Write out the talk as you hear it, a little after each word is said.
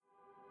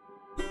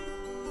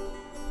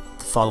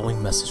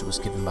following message was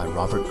given by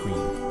Robert Greene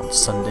on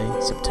Sunday,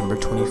 September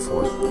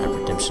 24th at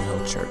Redemption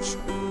Hill Church.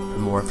 For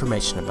more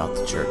information about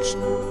the church,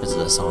 visit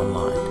us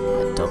online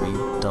at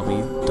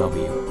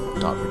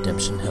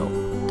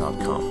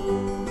www.redemptionhill.com.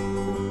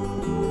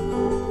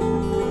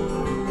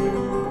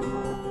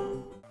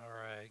 All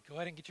right, go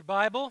ahead and get your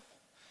Bible.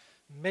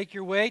 Make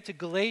your way to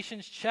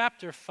Galatians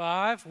chapter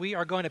 5. We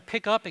are going to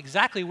pick up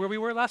exactly where we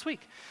were last week.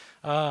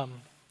 Let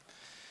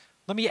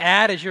me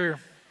add, as you're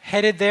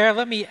headed there,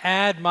 let me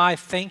add my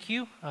thank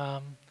you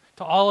to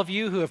all of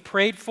you who have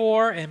prayed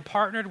for and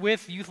partnered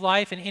with Youth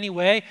Life in any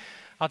way.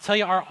 I'll tell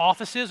you, our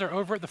offices are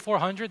over at the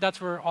 400. That's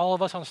where all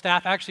of us on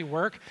staff actually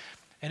work.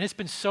 And it's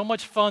been so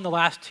much fun the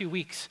last 2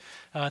 weeks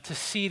to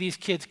see these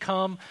kids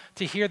come,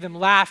 to hear them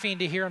laughing,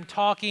 to hear them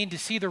talking, to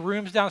see the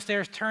rooms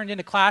downstairs turned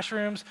into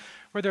classrooms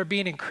where they're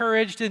being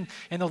encouraged in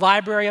the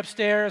library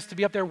upstairs, to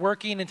be up there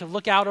working and to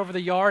look out over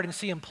the yard and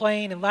see them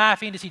playing and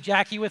laughing, to see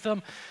Jackie with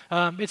them.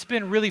 It's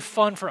been really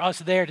fun for us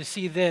there to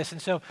see this.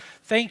 And so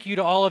thank you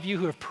to all of you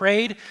who have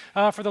prayed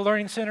for the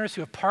Learning Centers,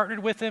 who have partnered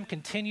with them.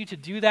 Continue to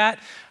do that.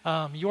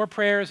 Your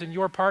prayers and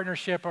your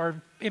partnership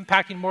are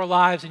impacting more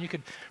lives than you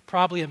could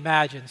probably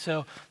imagine.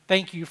 So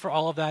thank you for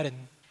all of that and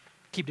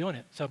keep doing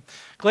it. So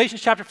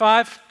Galatians chapter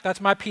 5, that's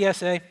my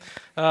PSA.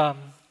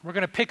 We're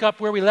going to pick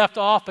up where we left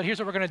off, but here's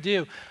what we're going to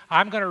do.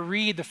 I'm going to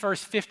read the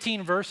first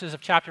 15 verses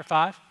of chapter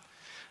 5.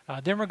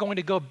 Then we're going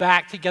to go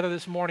back together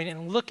this morning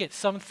and look at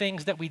some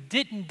things that we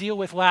didn't deal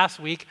with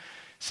last week,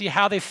 see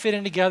how they fit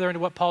in together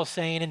into what Paul's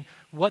saying and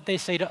what they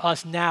say to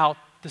us now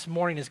this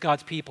morning as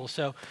God's people.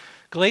 So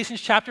Galatians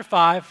chapter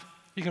 5,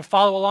 you can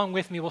follow along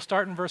with me. We'll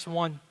start in verse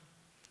 1.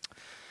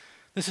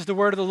 This is the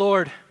word of the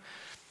Lord.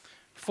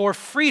 For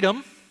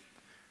freedom,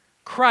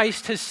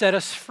 Christ has set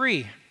us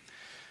free.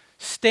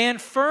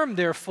 Stand firm,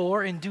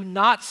 therefore, and do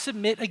not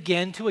submit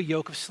again to a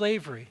yoke of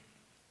slavery.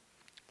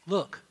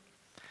 Look,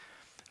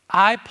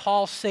 I,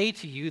 Paul, say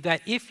to you that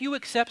if you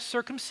accept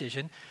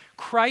circumcision,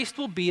 Christ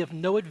will be of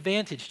no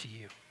advantage to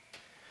you.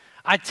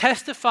 I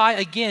testify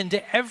again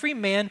to every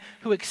man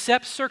who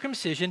accepts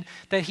circumcision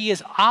that he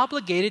is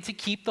obligated to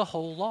keep the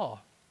whole law.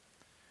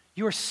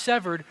 You are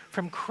severed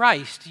from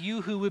Christ,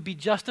 you who would be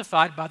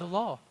justified by the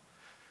law.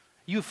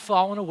 You have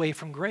fallen away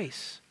from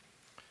grace.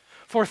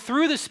 For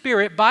through the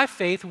Spirit, by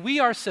faith,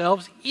 we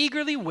ourselves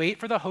eagerly wait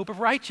for the hope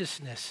of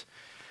righteousness.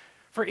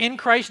 For in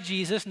Christ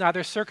Jesus,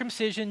 neither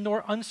circumcision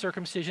nor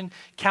uncircumcision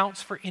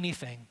counts for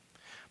anything,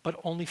 but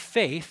only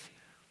faith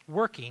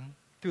working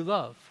through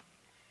love.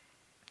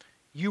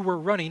 You were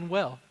running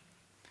well.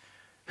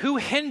 Who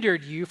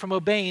hindered you from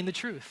obeying the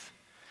truth?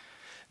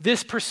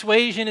 This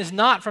persuasion is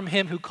not from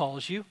him who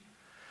calls you.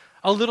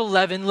 A little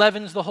leaven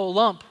leavens the whole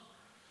lump.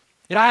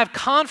 Yet I have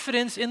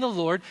confidence in the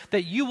Lord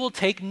that you will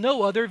take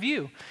no other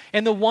view,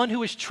 and the one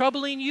who is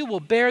troubling you will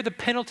bear the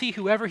penalty,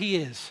 whoever he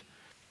is.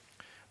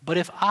 But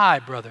if I,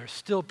 brothers,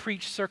 still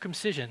preach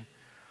circumcision,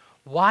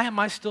 why am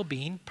I still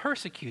being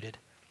persecuted?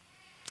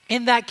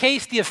 In that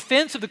case, the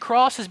offense of the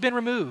cross has been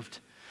removed.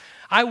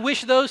 I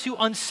wish those who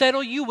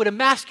unsettle you would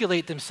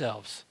emasculate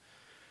themselves.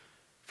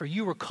 For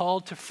you were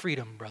called to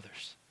freedom,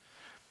 brothers.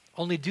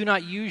 Only do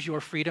not use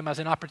your freedom as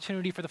an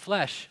opportunity for the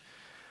flesh,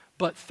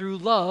 but through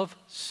love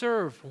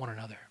serve one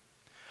another.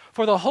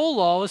 For the whole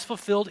law is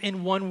fulfilled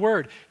in one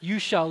word: you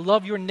shall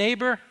love your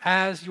neighbor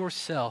as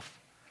yourself.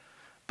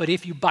 But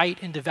if you bite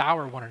and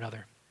devour one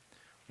another,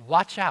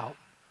 watch out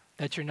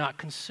that you're not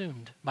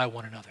consumed by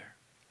one another.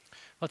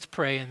 Let's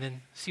pray and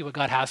then see what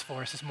God has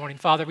for us this morning.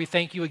 Father, we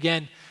thank you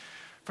again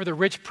for the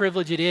rich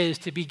privilege it is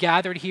to be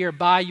gathered here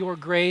by your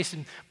grace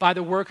and by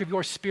the work of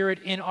your Spirit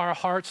in our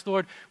hearts,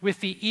 Lord,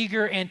 with the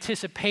eager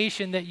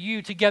anticipation that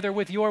you, together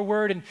with your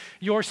word and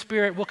your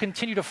Spirit, will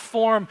continue to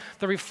form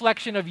the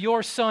reflection of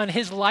your Son,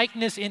 his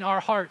likeness in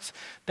our hearts.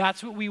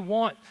 That's what we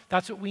want.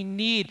 That's what we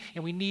need.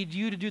 And we need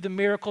you to do the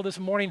miracle this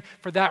morning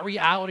for that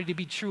reality to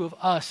be true of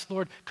us.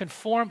 Lord,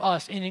 conform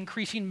us in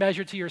increasing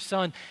measure to your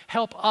Son.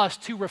 Help us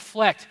to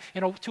reflect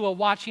to a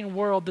watching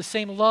world the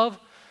same love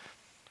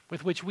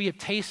with which we have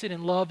tasted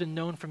and loved and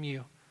known from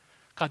you.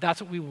 God,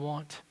 that's what we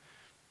want.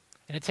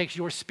 And it takes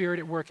your Spirit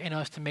at work in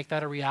us to make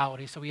that a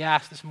reality. So we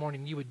ask this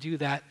morning you would do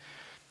that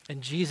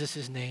in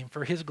Jesus' name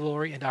for his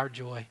glory and our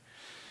joy.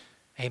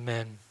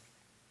 Amen.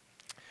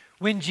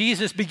 When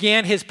Jesus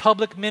began his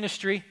public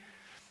ministry,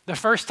 the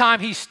first time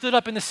he stood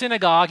up in the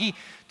synagogue, he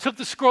took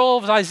the scroll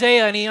of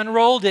Isaiah and he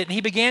unrolled it and he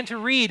began to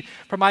read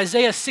from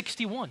Isaiah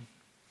 61.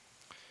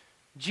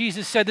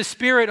 Jesus said, "The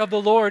Spirit of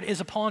the Lord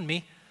is upon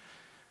me,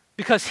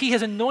 because he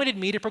has anointed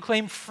me to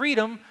proclaim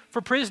freedom for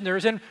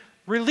prisoners and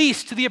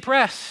release to the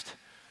oppressed."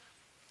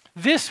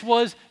 This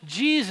was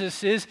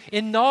Jesus'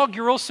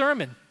 inaugural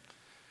sermon.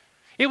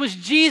 It was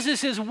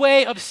Jesus'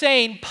 way of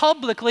saying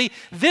publicly,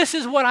 this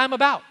is what I'm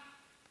about.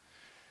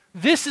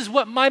 This is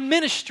what my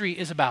ministry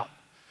is about.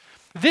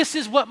 This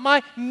is what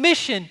my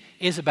mission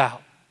is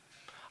about.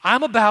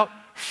 I'm about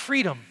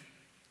freedom.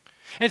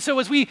 And so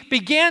as we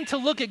began to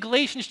look at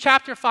Galatians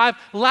chapter 5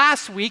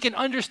 last week and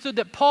understood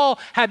that Paul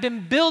had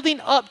been building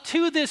up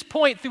to this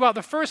point throughout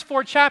the first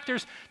 4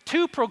 chapters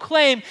to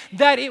proclaim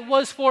that it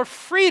was for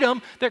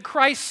freedom that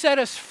Christ set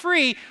us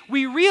free,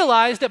 we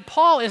realized that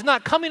Paul is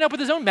not coming up with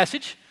his own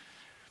message.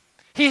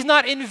 He's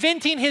not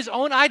inventing his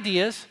own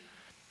ideas.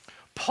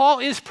 Paul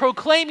is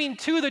proclaiming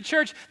to the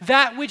church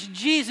that which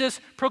Jesus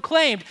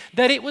proclaimed,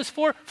 that it was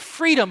for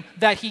freedom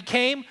that he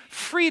came,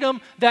 freedom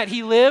that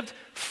he lived,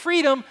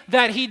 freedom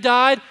that he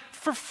died,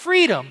 for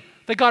freedom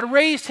that God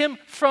raised him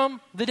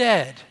from the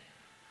dead.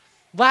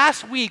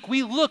 Last week,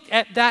 we looked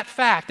at that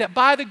fact that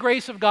by the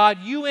grace of God,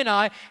 you and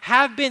I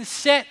have been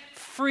set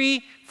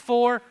free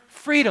for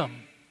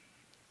freedom.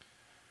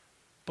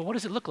 But what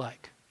does it look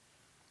like?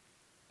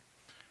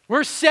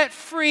 We're set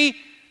free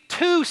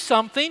to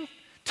something,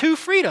 to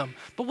freedom.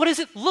 But what does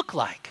it look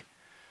like?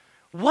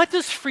 What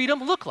does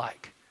freedom look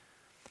like?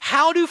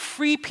 How do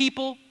free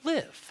people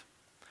live?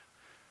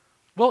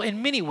 Well,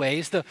 in many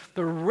ways, the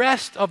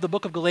rest of the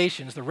book of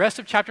Galatians, the rest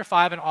of chapter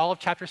 5 and all of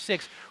chapter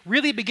 6,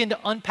 really begin to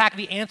unpack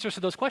the answers to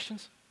those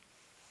questions.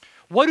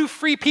 What do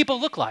free people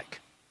look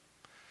like?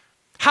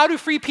 How do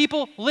free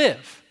people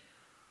live?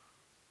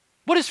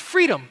 What is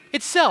freedom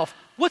itself?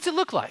 What's it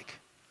look like?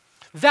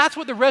 That's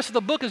what the rest of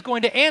the book is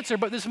going to answer,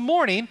 but this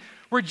morning,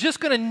 we're just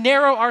going to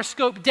narrow our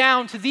scope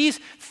down to these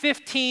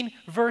 15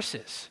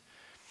 verses.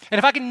 And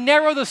if I can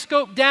narrow the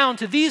scope down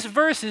to these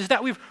verses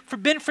that we've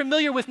been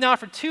familiar with now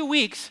for 2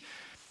 weeks,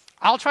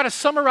 I'll try to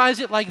summarize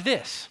it like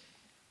this.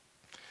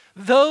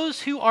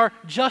 Those who are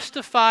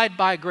justified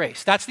by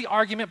grace, that's the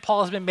argument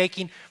Paul has been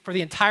making for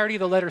the entirety of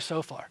the letter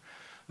so far.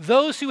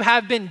 Those who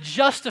have been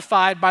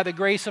justified by the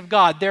grace of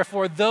God,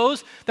 therefore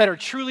those that are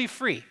truly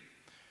free.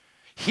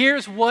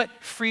 Here's what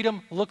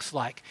freedom looks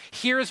like.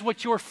 Here's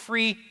what you're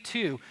free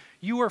to.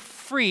 You are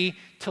free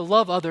to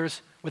love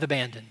others with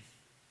abandon.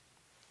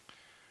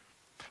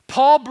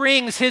 Paul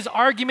brings his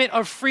argument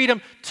of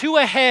freedom to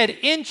a head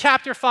in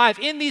chapter 5,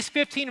 in these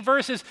 15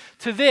 verses,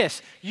 to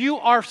this. You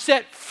are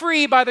set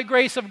free by the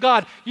grace of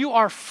God. You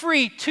are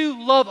free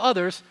to love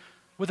others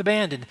with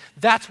abandon.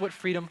 That's what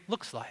freedom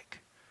looks like.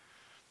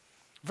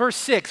 Verse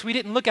 6, we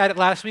didn't look at it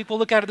last week. We'll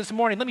look at it this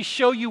morning. Let me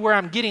show you where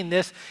I'm getting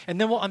this,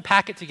 and then we'll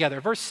unpack it together.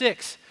 Verse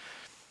 6,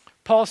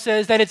 Paul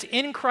says that it's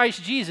in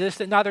Christ Jesus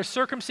that neither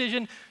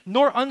circumcision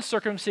nor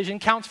uncircumcision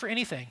counts for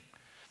anything.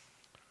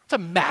 It's a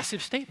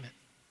massive statement.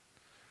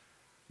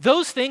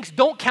 Those things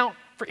don't count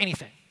for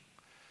anything.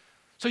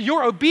 So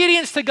your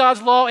obedience to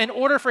God's law in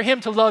order for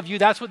him to love you,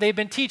 that's what they've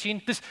been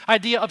teaching, this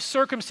idea of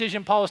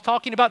circumcision Paul is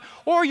talking about,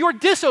 or your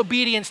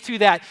disobedience to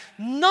that.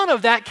 None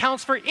of that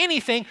counts for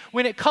anything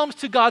when it comes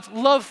to God's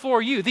love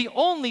for you. The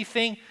only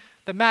thing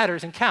that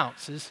matters and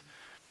counts is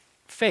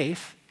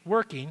faith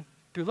working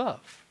through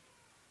love.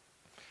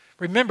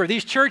 Remember,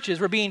 these churches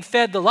were being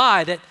fed the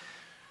lie that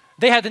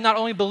they had to not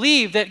only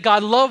believe that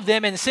God loved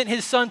them and sent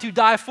his son to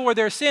die for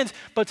their sins,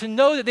 but to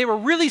know that they were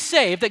really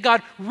saved, that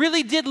God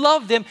really did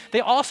love them,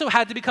 they also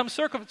had to become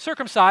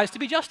circumcised to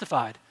be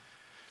justified.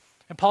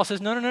 And Paul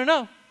says,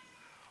 no.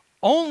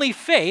 Only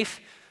faith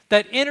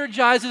that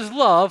energizes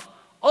love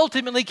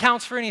ultimately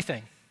counts for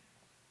anything.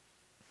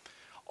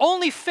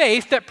 Only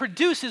faith that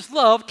produces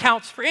love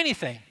counts for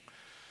anything.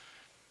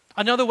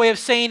 Another way of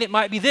saying it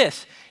might be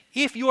this: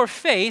 if your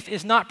faith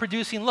is not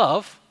producing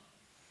love,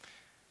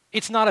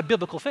 it's not a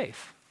biblical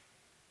faith.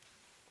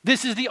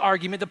 This is the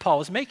argument that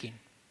Paul is making.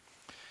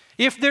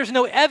 If there's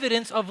no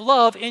evidence of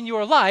love in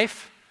your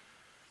life,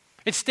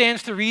 it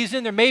stands to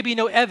reason there may be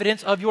no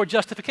evidence of your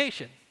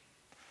justification.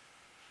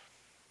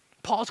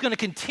 Paul's going to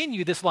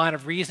continue this line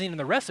of reasoning in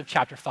the rest of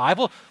chapter 5.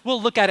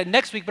 We'll look at it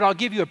next week, but I'll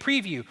give you a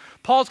preview.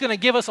 Paul's going to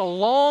give us a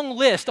long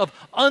list of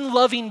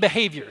unloving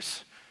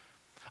behaviors,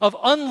 of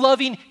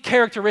unloving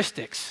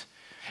characteristics.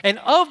 And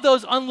of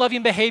those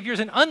unloving behaviors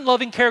and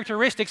unloving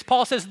characteristics,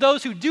 Paul says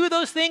those who do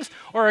those things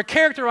or are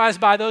characterized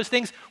by those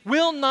things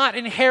will not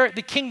inherit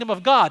the kingdom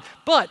of God.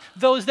 But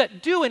those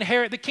that do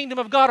inherit the kingdom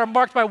of God are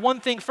marked by one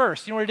thing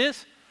first. You know what it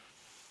is?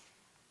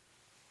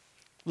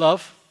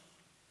 Love.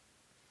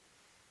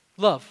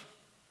 Love.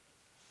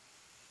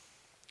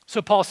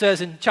 So Paul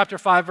says in chapter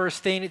 5, verse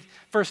 13,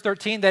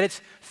 that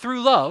it's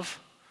through love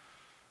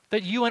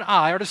that you and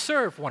I are to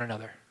serve one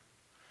another.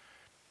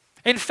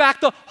 In fact,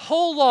 the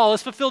whole law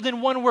is fulfilled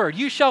in one word.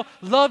 You shall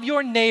love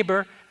your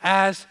neighbor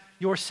as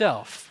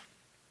yourself.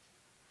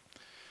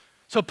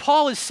 So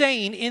Paul is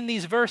saying in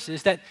these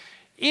verses that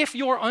if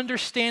your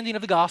understanding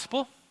of the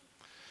gospel,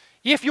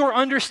 if your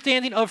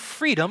understanding of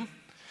freedom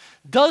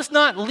does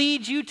not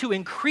lead you to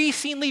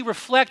increasingly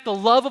reflect the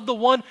love of the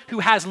one who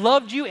has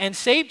loved you and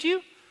saved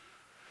you,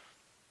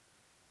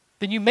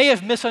 then you may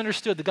have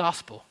misunderstood the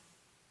gospel.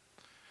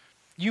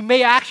 You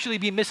may actually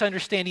be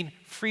misunderstanding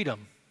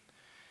freedom.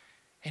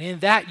 And in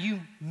that, you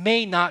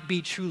may not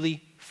be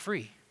truly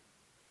free.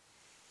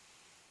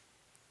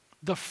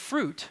 The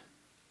fruit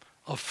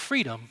of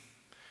freedom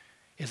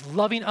is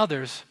loving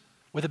others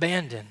with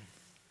abandon.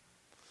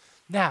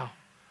 Now,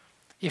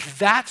 if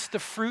that's the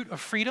fruit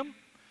of freedom,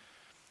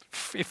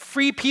 if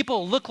free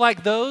people look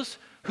like those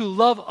who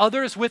love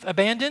others with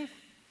abandon,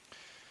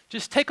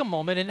 just take a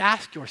moment and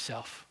ask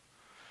yourself,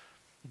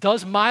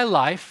 does my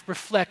life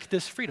reflect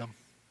this freedom?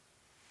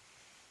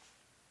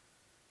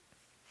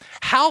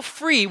 How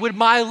free would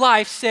my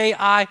life say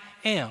I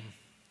am?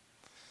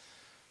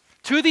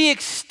 To the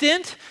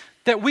extent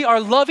that we are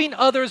loving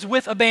others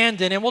with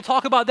abandon, and we'll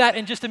talk about that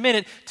in just a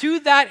minute, to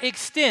that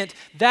extent,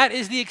 that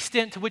is the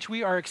extent to which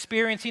we are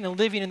experiencing and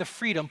living in the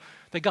freedom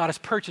that God has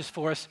purchased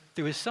for us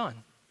through his Son.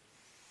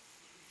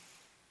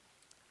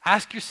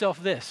 Ask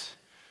yourself this.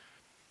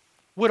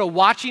 Would a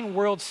watching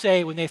world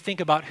say when they think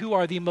about who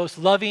are the most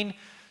loving,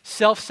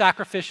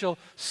 self-sacrificial,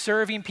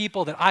 serving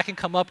people that I can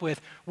come up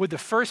with, would the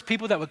first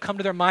people that would come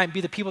to their mind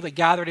be the people that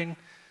gathered in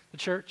the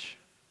church?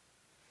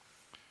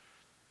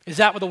 Is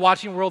that what the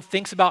watching world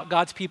thinks about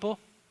God's people?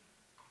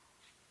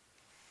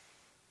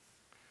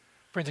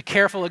 Friends, a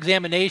careful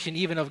examination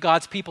even of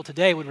God's people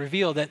today would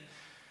reveal that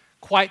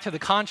quite to the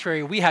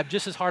contrary, we have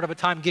just as hard of a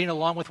time getting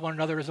along with one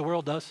another as the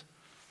world does.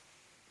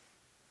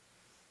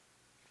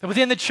 That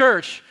within the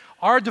church,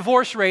 our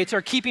divorce rates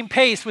are keeping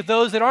pace with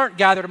those that aren't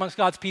gathered amongst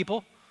God's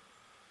people.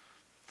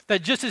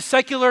 That just as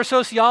secular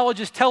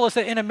sociologists tell us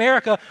that in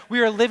America,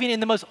 we are living in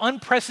the most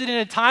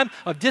unprecedented time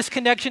of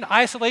disconnection,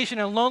 isolation,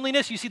 and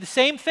loneliness, you see the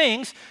same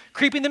things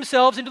creeping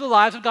themselves into the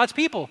lives of God's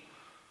people.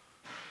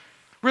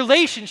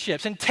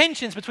 Relationships and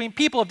tensions between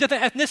people of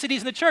different ethnicities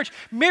in the church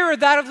mirror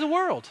that of the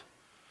world.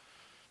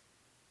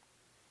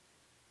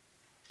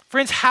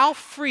 Friends, how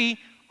free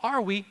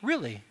are we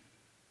really?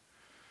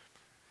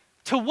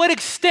 To what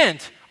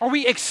extent are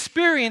we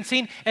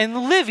experiencing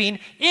and living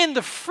in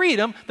the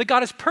freedom that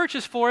God has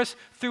purchased for us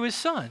through his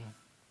Son?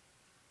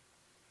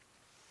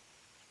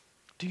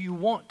 Do you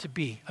want to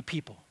be a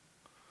people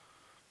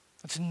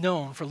that's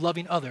known for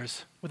loving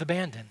others with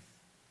abandon?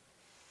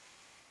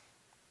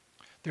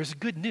 There's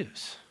good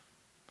news.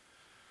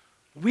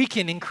 We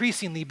can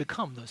increasingly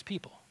become those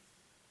people.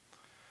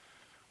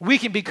 We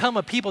can become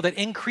a people that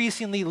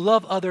increasingly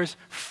love others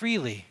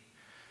freely.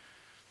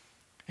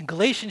 In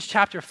Galatians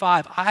chapter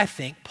 5, I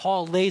think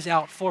Paul lays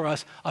out for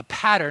us a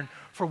pattern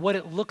for what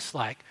it looks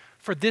like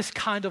for this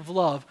kind of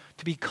love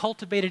to be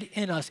cultivated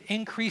in us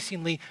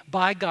increasingly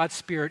by God's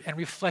Spirit and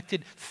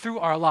reflected through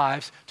our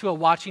lives to a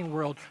watching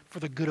world for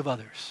the good of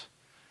others.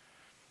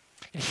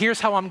 And here's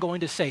how I'm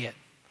going to say it.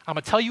 I'm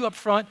going to tell you up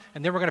front,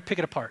 and then we're going to pick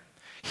it apart.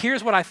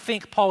 Here's what I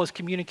think Paul is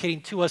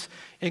communicating to us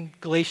in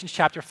Galatians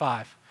chapter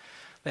 5.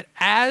 That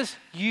as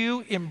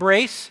you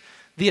embrace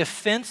the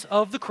offense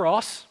of the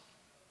cross,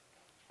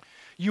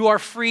 you are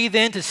free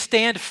then to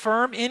stand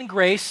firm in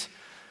grace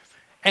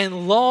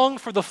and long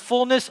for the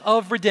fullness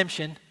of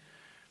redemption,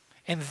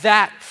 and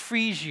that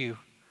frees you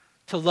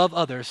to love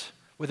others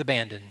with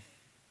abandon.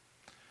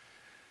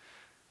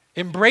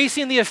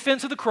 Embracing the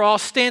offense of the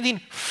cross, standing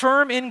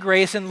firm in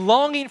grace, and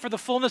longing for the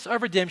fullness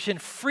of redemption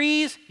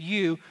frees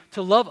you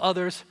to love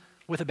others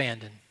with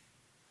abandon.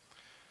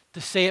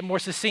 To say it more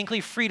succinctly,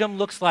 freedom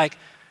looks like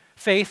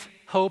faith,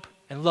 hope,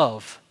 and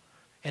love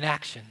in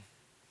action.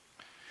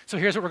 So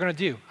here's what we're going to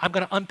do. I'm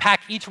going to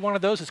unpack each one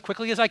of those as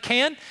quickly as I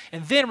can,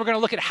 and then we're going to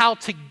look at how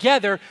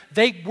together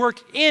they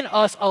work in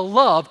us a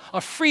love,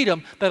 a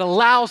freedom that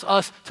allows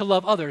us to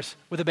love others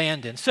with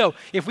abandon. So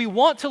if we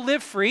want to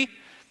live free,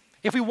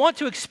 if we want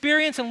to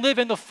experience and live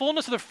in the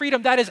fullness of the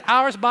freedom that is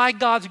ours by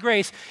God's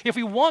grace, if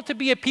we want to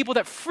be a people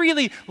that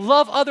freely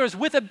love others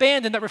with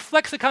abandon, that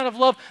reflects the kind of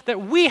love that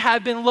we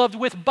have been loved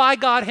with by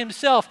God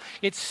himself,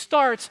 it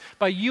starts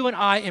by you and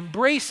I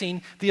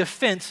embracing the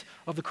offense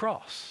of the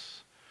cross.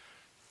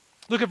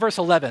 Look at verse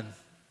 11.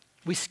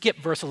 We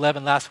skipped verse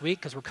 11 last week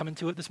because we're coming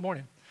to it this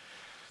morning.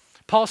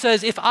 Paul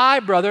says, if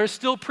I, brothers,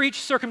 still preach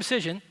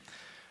circumcision,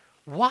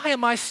 why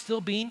am I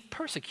still being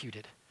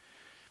persecuted?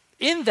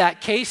 In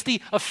that case,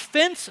 the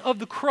offense of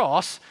the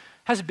cross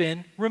has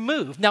been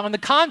removed. Now, in the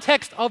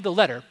context of the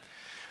letter,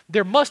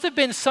 there must have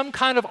been some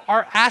kind of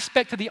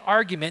aspect to the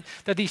argument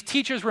that these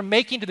teachers were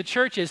making to the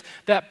churches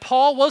that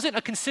Paul wasn't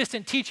a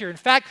consistent teacher. In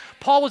fact,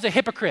 Paul was a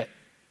hypocrite.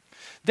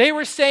 They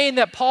were saying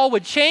that Paul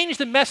would change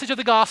the message of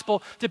the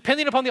gospel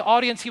depending upon the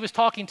audience he was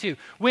talking to.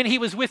 When he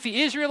was with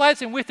the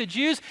Israelites and with the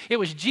Jews, it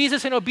was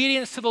Jesus and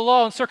obedience to the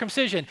law and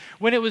circumcision.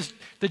 When it was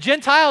the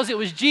Gentiles, it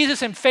was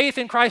Jesus and faith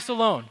in Christ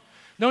alone.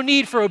 No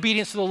need for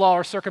obedience to the law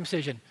or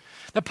circumcision.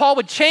 That Paul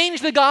would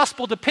change the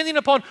gospel depending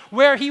upon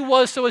where he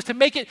was so as to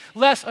make it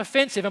less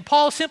offensive. And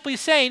Paul is simply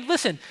saying,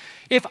 listen,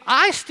 if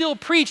I still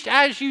preached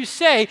as you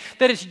say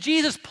that it's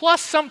Jesus plus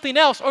something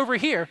else over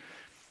here,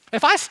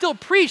 if I still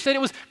preach that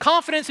it was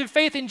confidence and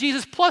faith in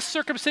Jesus plus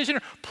circumcision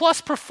plus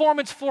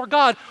performance for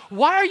God,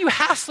 why are you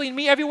hassling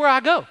me everywhere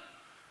I go? I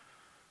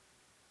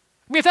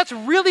mean, if that's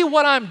really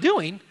what I'm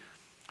doing,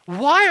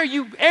 why are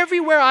you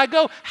everywhere I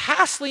go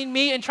hassling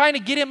me and trying to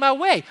get in my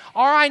way?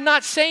 Are I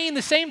not saying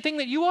the same thing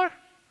that you are?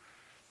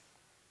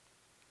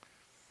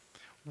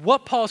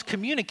 What Paul's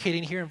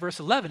communicating here in verse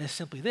 11 is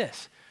simply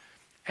this.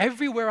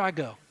 Everywhere I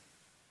go,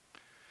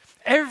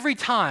 every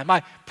time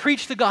I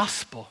preach the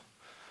gospel,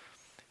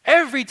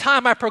 every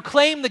time I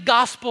proclaim the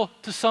gospel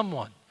to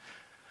someone,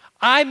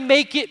 I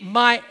make it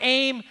my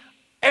aim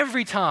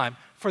every time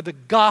for the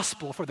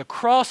gospel, for the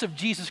cross of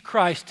Jesus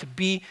Christ to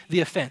be the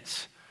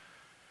offense.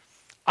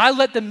 I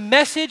let the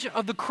message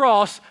of the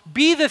cross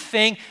be the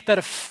thing that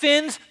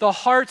offends the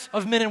hearts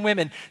of men and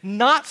women,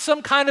 not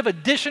some kind of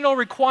additional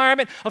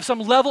requirement of some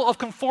level of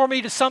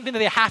conformity to something that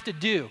they have to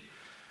do.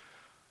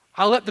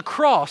 I let the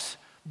cross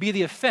be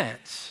the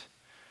offense.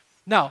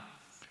 Now,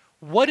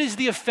 what is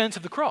the offense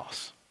of the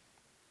cross?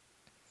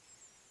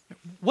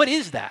 What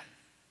is that?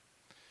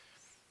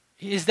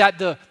 Is that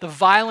the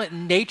violent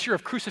nature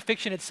of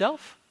crucifixion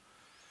itself?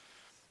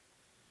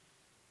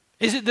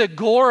 Is it the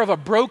gore of a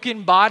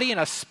broken body and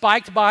a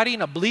spiked body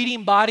and a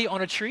bleeding body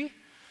on a tree?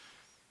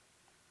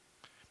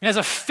 And as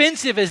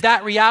offensive as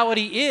that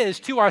reality is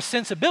to our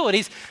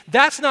sensibilities,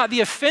 that's not the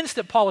offense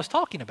that Paul is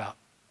talking about.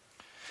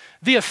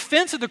 The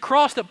offense of the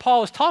cross that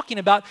Paul is talking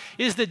about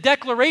is the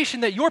declaration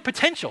that your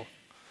potential,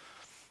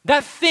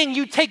 that thing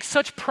you take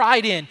such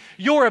pride in,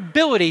 your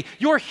ability,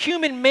 your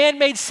human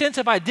man-made sense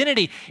of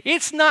identity,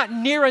 it's not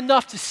near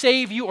enough to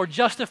save you or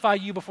justify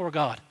you before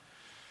God.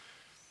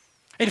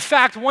 In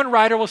fact, one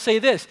writer will say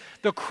this: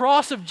 the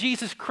cross of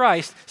Jesus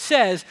Christ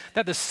says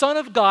that the Son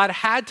of God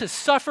had to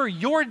suffer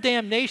your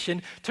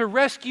damnation to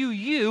rescue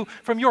you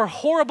from your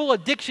horrible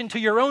addiction to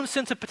your own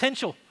sense of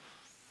potential.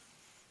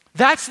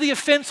 That's the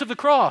offense of the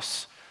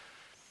cross.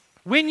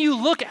 When you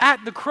look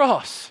at the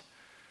cross,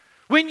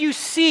 when you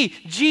see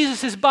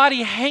Jesus'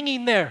 body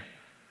hanging there,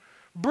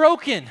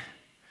 broken,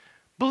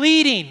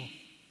 bleeding,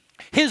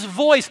 his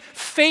voice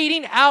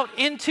fading out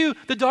into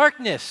the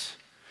darkness,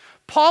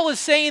 Paul is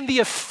saying the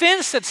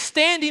offense that's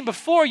standing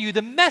before you,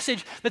 the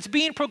message that's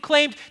being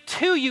proclaimed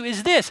to you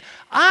is this: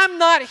 I'm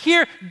not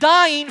here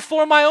dying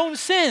for my own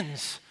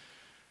sins.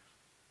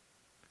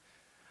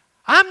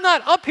 I'm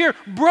not up here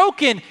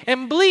broken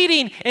and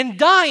bleeding and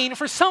dying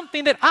for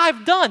something that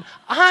I've done.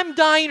 I'm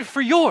dying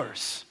for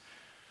yours.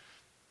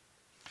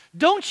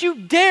 Don't you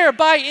dare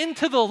buy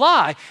into the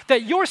lie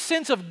that your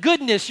sense of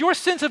goodness, your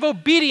sense of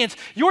obedience,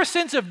 your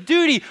sense of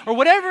duty, or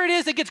whatever it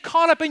is that gets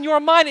caught up in your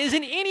mind is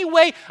in any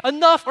way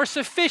enough or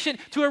sufficient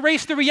to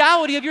erase the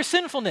reality of your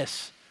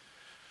sinfulness.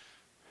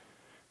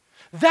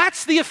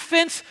 That's the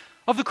offense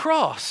of the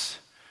cross.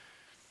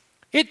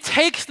 It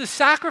takes the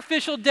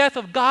sacrificial death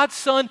of God's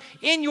Son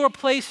in your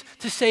place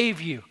to save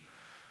you.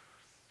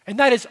 And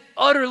that is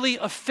utterly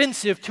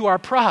offensive to our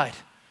pride.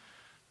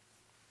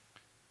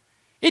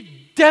 It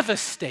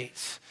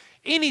devastates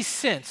any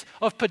sense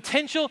of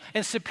potential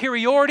and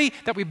superiority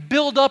that we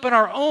build up in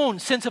our own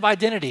sense of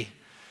identity.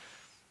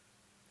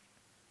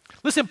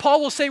 Listen,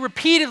 Paul will say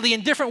repeatedly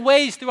in different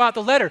ways throughout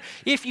the letter,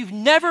 if you've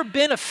never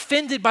been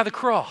offended by the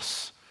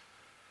cross,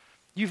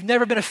 you've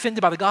never been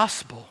offended by the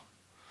gospel.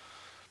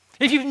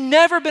 If you've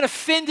never been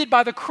offended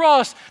by the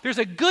cross, there's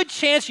a good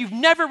chance you've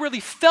never really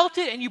felt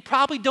it and you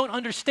probably don't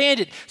understand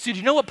it. So do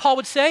you know what Paul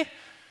would say?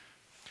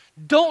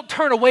 Don't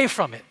turn away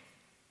from it.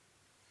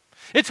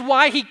 It's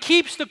why he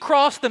keeps the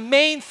cross the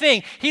main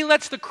thing. He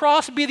lets the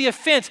cross be the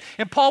offense.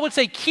 And Paul would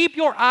say, keep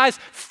your eyes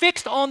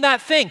fixed on that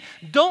thing.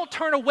 Don't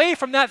turn away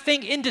from that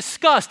thing in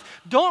disgust.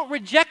 Don't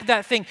reject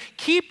that thing.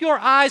 Keep your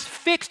eyes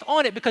fixed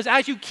on it, because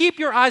as you keep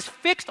your eyes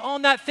fixed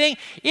on that thing,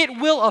 it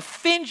will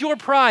offend your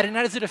pride. And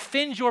as it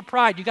offends your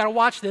pride, you got to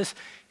watch this,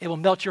 it will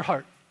melt your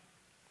heart.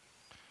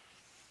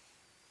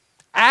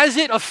 As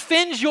it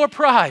offends your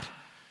pride,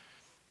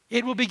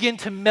 it will begin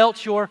to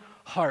melt your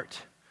heart.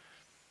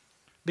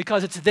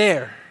 Because it's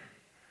there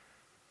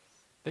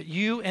that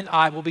you and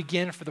I will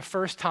begin for the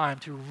first time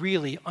to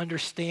really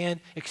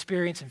understand,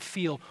 experience, and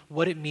feel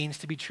what it means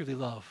to be truly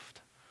loved.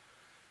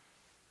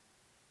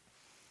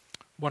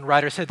 One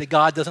writer said that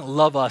God doesn't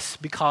love us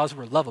because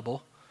we're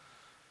lovable.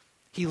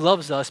 He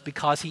loves us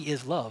because he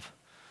is love.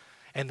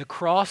 And the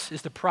cross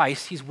is the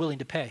price he's willing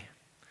to pay.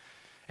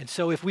 And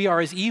so if we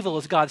are as evil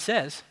as God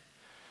says,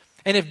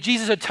 and if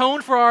Jesus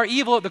atoned for our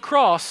evil at the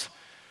cross,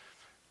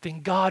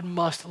 then God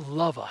must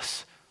love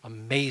us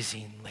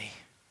amazingly.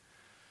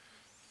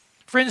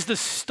 Friends, the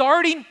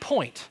starting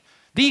point,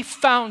 the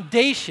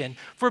foundation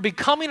for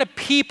becoming a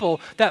people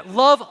that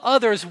love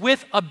others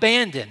with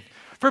abandon,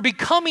 for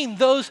becoming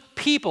those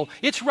people,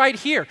 it's right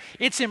here.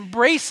 It's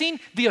embracing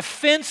the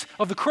offense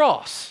of the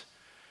cross.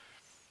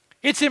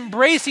 It's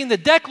embracing the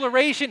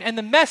declaration and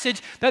the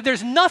message that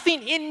there's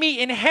nothing in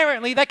me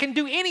inherently that can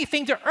do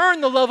anything to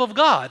earn the love of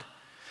God.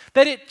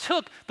 That it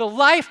took the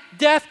life,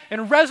 death,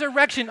 and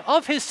resurrection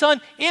of his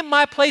Son in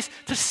my place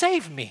to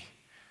save me.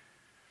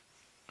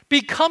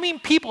 Becoming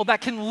people that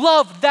can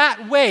love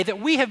that way that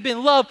we have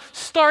been loved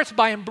starts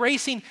by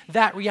embracing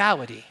that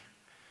reality.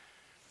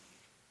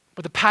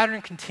 But the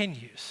pattern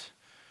continues.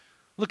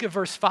 Look at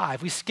verse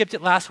 5. We skipped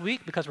it last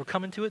week because we're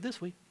coming to it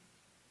this week.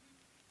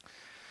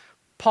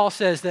 Paul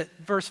says that,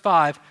 verse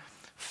 5,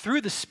 through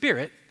the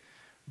Spirit,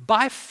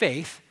 by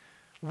faith,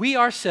 we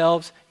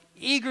ourselves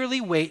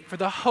eagerly wait for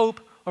the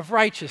hope of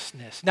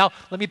righteousness. Now,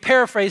 let me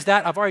paraphrase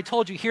that. I've already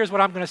told you, here's what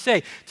I'm going to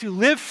say. To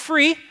live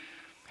free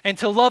and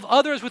to love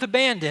others with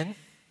abandon,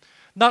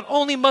 not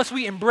only must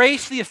we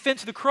embrace the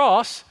offense of the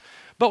cross,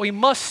 but we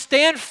must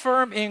stand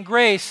firm in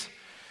grace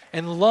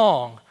and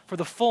long for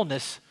the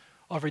fullness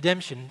of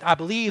redemption. I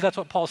believe that's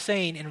what Paul's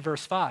saying in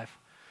verse 5.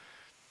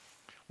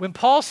 When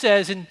Paul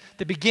says in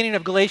the beginning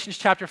of Galatians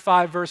chapter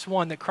 5, verse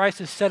 1, that Christ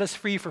has set us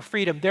free for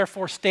freedom,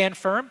 therefore stand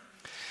firm,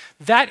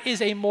 that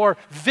is a more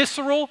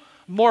visceral,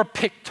 more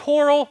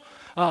pictorial,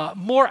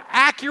 more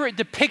accurate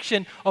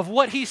depiction of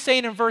what he's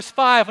saying in verse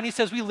 5 when he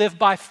says we live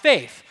by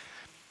faith.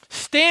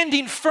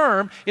 Standing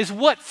firm is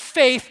what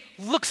faith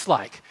looks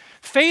like.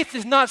 Faith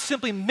is not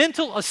simply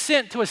mental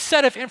assent to a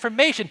set of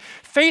information.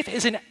 Faith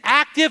is an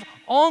active,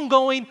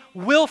 ongoing,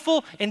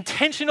 willful,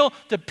 intentional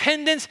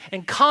dependence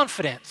and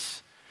confidence.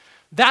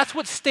 That's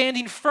what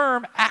standing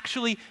firm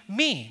actually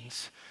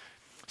means.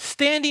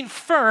 Standing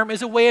firm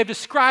is a way of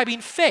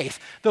describing faith,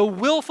 the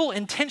willful,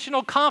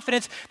 intentional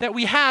confidence that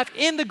we have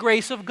in the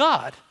grace of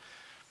God.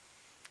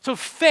 So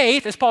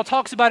faith, as Paul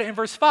talks about it in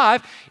verse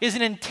 5, is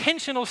an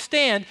intentional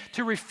stand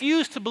to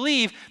refuse to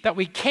believe that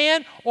we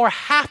can or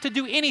have to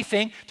do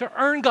anything to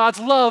earn God's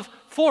love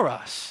for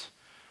us.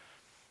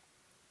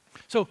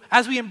 So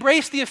as we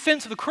embrace the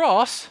offense of the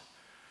cross,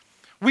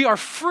 we are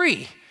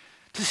free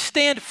to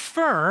stand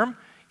firm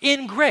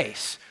in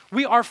grace.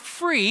 We are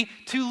free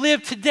to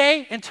live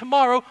today and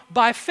tomorrow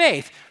by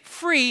faith,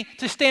 free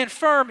to stand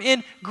firm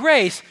in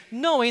grace,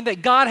 knowing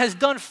that God has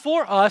done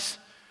for us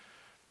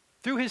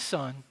through his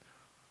Son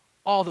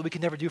all that we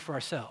can never do for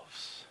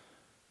ourselves.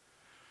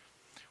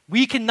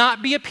 We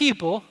cannot be a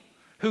people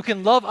who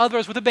can love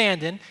others with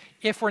abandon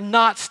if we're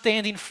not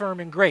standing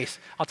firm in grace.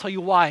 I'll tell you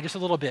why in just a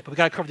little bit, but we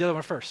got to cover the other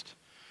one first.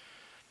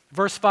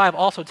 Verse 5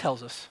 also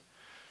tells us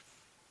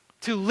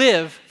to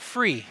live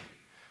free,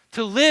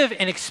 to live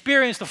and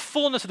experience the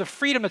fullness of the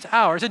freedom that's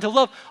ours, and to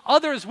love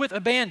others with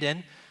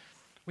abandon,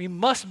 we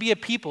must be a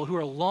people who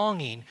are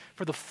longing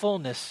for the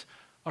fullness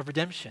of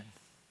redemption.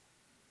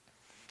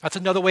 That's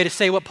another way to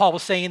say what Paul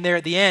was saying there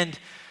at the end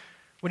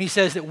when he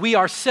says that we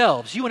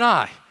ourselves, you and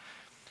I,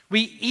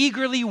 we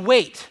eagerly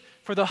wait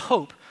for the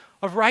hope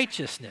of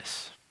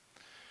righteousness.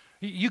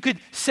 You could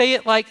say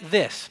it like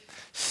this: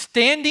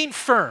 standing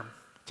firm.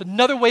 It's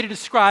another way to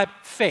describe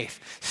faith.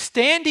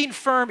 Standing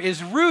firm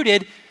is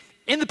rooted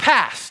in the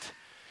past,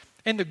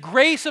 in the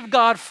grace of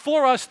God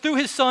for us through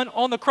his Son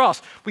on the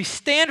cross. We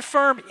stand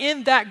firm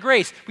in that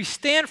grace. We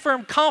stand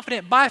firm,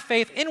 confident by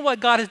faith in what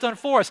God has done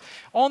for us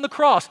on the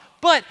cross.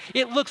 But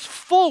it looks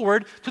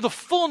forward to the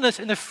fullness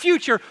and the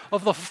future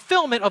of the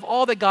fulfillment of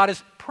all that God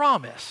has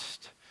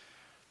promised.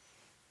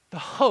 The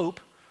hope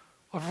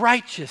of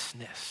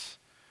righteousness.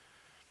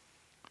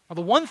 Now,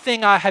 the one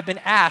thing I have been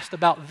asked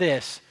about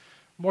this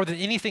more than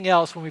anything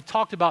else when we've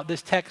talked about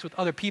this text with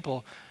other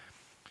people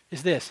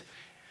is this: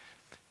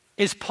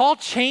 is Paul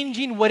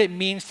changing what it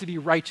means to be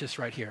righteous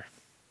right here?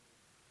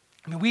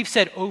 I mean, we've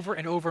said over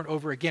and over and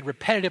over again,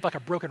 repetitive like a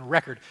broken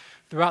record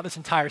throughout this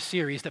entire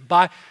series, that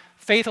by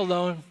faith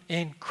alone,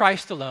 in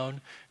Christ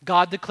alone,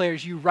 God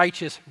declares you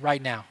righteous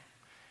right now.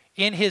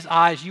 In his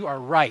eyes, you are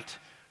right,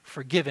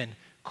 forgiven,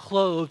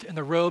 clothed in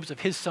the robes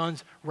of his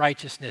Son's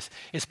righteousness.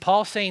 Is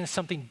Paul saying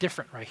something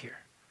different right here?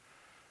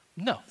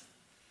 No,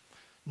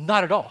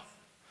 not at all.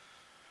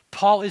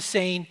 Paul is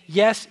saying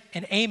yes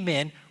and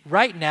amen.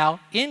 Right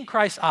now, in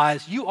Christ's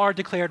eyes, you are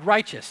declared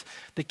righteous.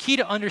 The key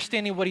to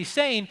understanding what he's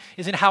saying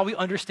is in how we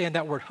understand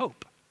that word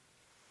hope.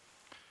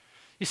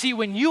 You see,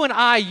 when you and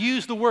I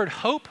use the word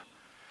hope,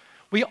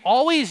 we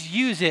always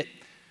use it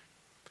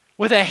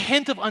with a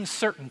hint of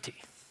uncertainty.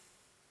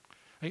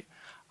 Right?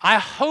 I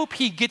hope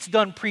he gets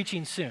done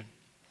preaching soon.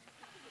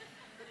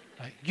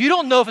 Right? You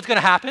don't know if it's going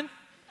to happen.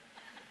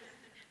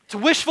 It's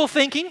wishful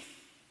thinking.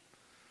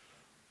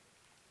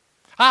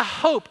 I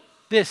hope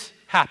this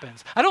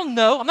happens. I don't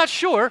know, I'm not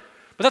sure,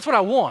 but that's what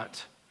I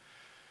want.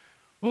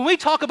 When we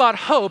talk about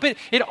hope,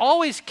 it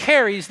always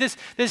carries this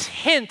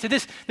hint,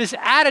 this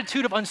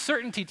attitude of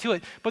uncertainty to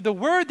it. But the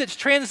word that's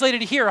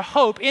translated here,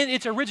 hope, in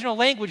its original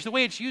language, the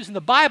way it's used in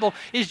the Bible,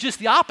 is just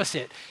the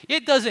opposite.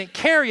 It doesn't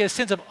carry a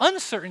sense of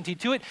uncertainty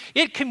to it.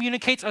 It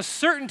communicates a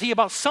certainty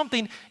about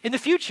something in the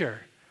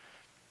future.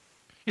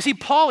 You see,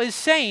 Paul is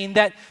saying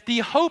that the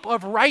hope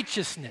of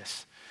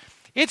righteousness,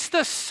 it's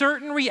the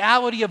certain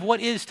reality of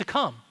what is to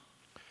come.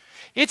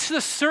 It's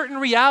the certain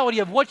reality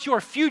of what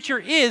your future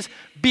is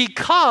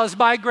because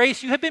by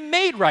grace you have been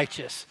made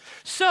righteous.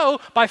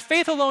 So, by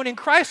faith alone in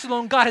Christ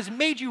alone, God has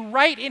made you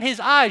right in his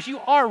eyes. You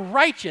are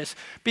righteous.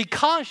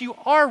 Because you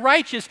are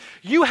righteous,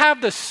 you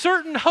have the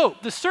certain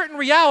hope, the certain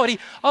reality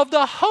of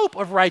the hope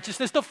of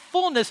righteousness, the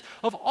fullness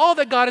of all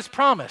that God has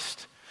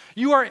promised.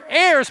 You are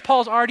heirs,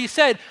 Paul's already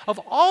said,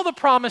 of all the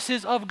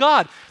promises of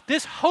God.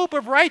 This hope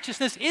of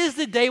righteousness is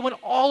the day when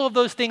all of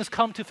those things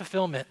come to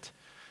fulfillment.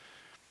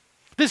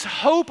 This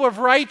hope of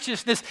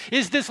righteousness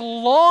is this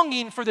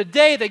longing for the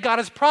day that God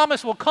has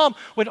promised will come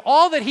when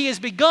all that he has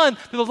begun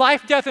through the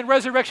life, death, and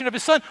resurrection of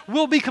his Son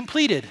will be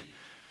completed.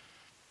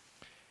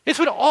 It's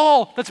when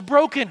all that's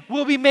broken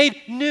will be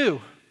made new.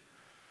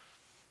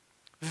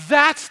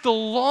 That's the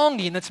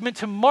longing that's meant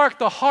to mark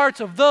the hearts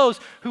of those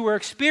who are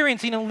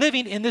experiencing and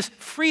living in this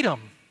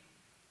freedom.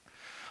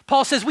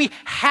 Paul says we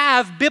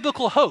have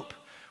biblical hope.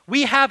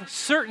 We have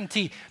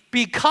certainty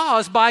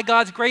because by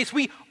God's grace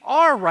we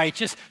are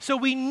righteous, so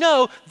we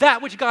know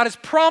that which God has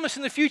promised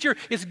in the future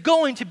is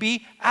going to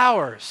be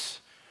ours.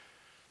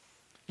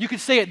 You could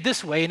say it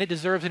this way, and it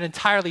deserves an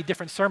entirely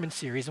different sermon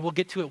series, and we'll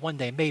get to it one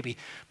day, maybe.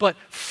 But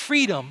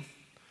freedom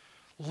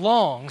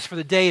longs for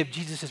the day of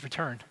Jesus'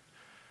 return.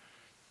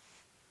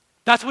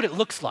 That's what it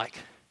looks like.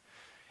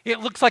 It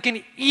looks like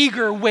an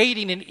eager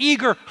waiting, an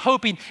eager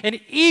hoping, an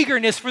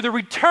eagerness for the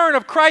return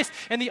of Christ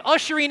and the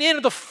ushering in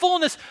of the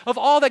fullness of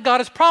all that God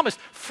has promised.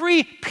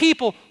 Free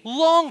people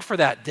long for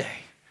that day.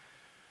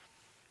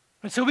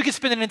 And so we could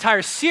spend an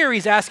entire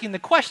series asking the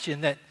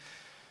question that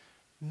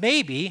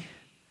maybe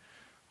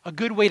a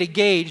good way to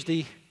gauge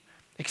the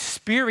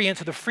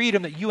experience of the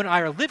freedom that you and I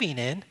are living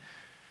in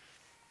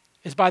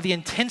is by the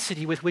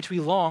intensity with which we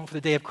long for the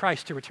day of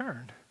Christ to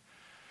return.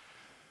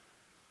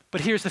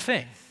 But here's the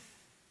thing.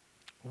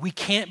 We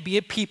can't be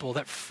a people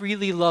that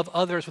freely love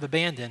others with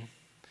abandon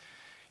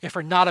if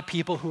we're not a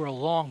people who are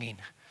longing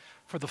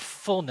for the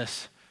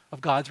fullness of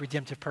God's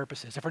redemptive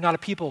purposes, if we're not a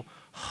people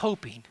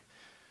hoping,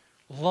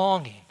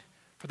 longing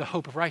for the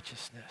hope of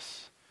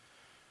righteousness.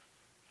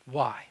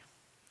 Why?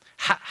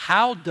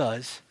 How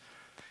does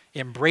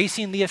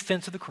embracing the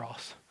offense of the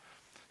cross,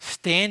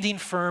 standing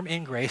firm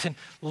in grace, and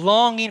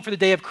longing for the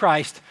day of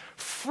Christ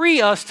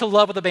free us to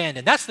love with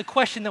abandon? That's the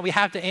question that we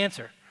have to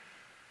answer.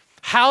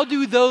 How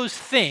do those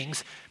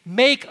things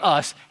make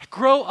us,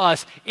 grow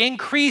us,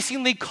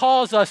 increasingly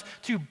cause us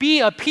to be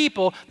a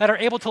people that are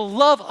able to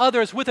love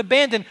others with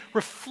abandon,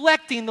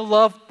 reflecting the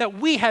love that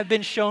we have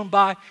been shown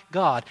by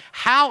God?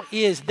 How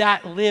is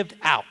that lived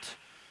out?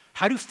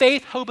 How do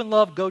faith, hope, and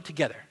love go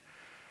together?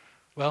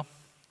 Well,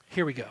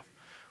 here we go.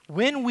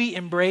 When we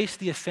embrace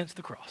the offense of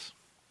the cross,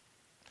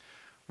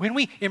 when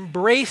we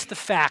embrace the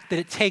fact that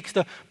it takes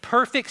the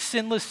perfect,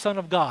 sinless Son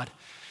of God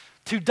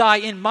to die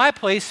in my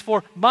place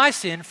for my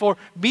sin, for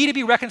me to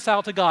be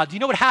reconciled to God, do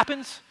you know what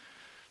happens?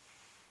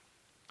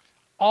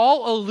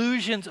 All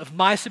illusions of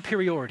my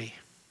superiority,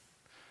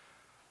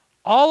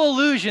 all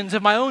illusions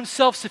of my own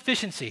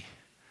self-sufficiency,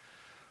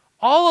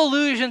 all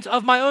illusions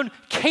of my own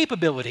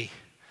capability,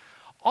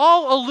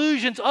 all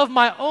illusions of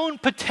my own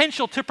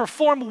potential to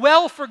perform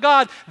well for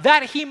God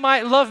that He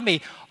might love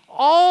me,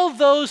 all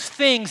those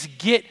things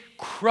get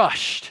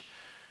crushed.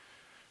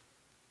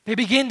 They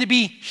begin to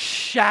be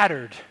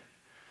shattered.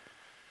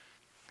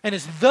 And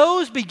as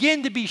those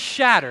begin to be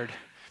shattered,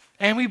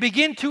 and we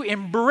begin to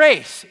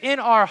embrace in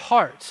our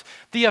hearts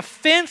the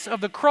offense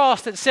of the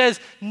cross that says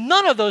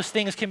none of those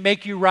things can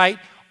make you right,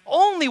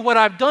 only what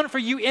I've done for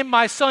you in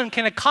my Son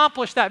can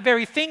accomplish that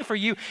very thing for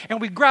you, and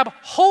we grab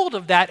hold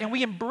of that and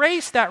we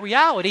embrace that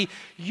reality,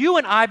 you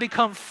and I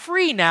become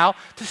free now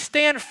to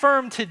stand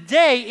firm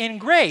today in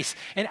grace.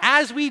 And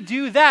as we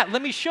do that,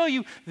 let me show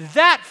you,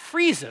 that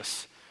frees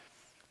us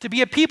to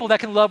be a people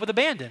that can love with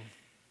abandon.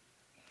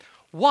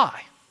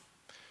 Why?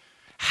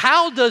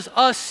 How does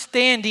us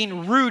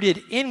standing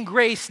rooted in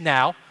grace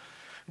now,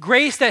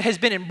 grace that has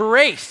been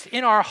embraced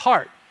in our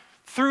heart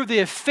through the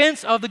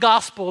offense of the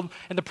gospel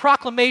and the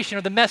proclamation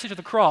of the message of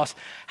the cross,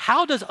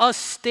 how does us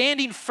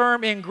standing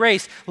firm in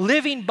grace,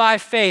 living by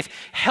faith,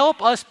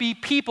 help us be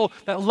people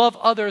that love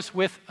others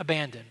with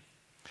abandon?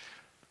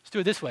 Let's do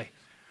it this way.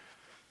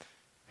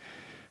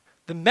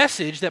 The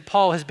message that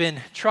Paul has been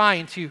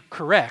trying to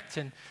correct,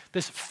 and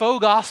this faux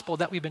gospel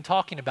that we've been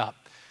talking about,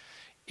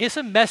 it's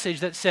a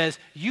message that says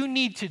you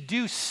need to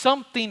do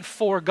something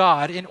for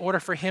God in order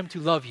for Him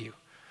to love you.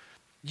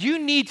 You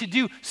need to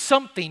do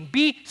something,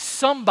 be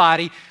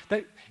somebody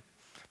that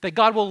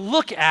God will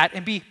look at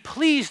and be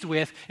pleased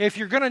with if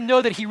you're going to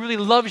know that He really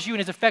loves you and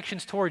His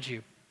affections towards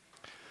you.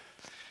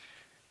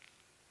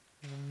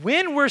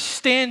 When we're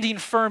standing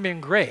firm in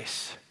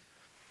grace,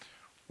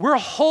 we're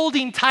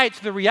holding tight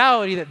to the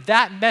reality that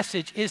that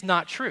message is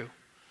not true.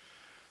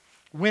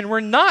 When we're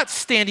not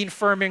standing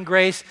firm in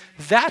grace,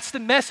 that's the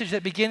message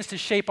that begins to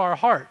shape our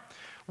heart,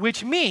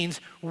 which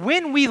means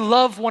when we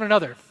love one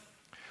another,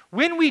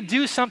 when we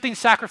do something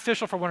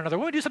sacrificial for one another,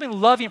 when we do something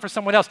loving for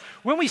someone else,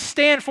 when we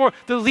stand for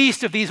the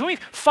least of these, when we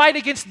fight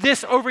against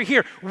this over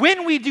here,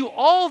 when we do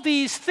all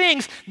these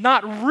things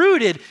not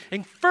rooted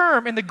and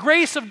firm in the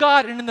grace of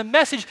God and in the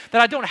message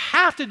that I don't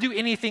have to do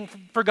anything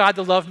for God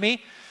to love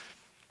me,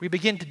 we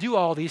begin to do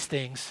all these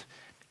things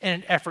in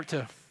an effort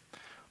to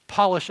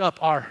polish up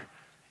our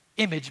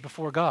image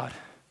before God.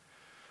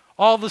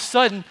 All of a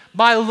sudden,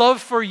 my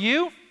love for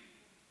you,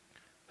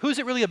 who's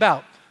it really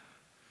about?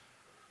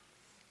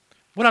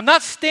 When I'm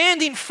not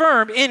standing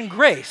firm in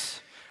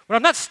grace, when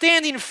I'm not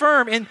standing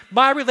firm in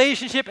my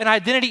relationship and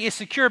identity is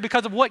secure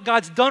because of what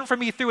God's done for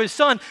me through His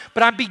Son,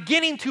 but I'm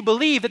beginning to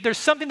believe that there's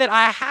something that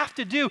I have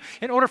to do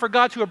in order for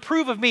God to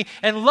approve of me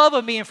and love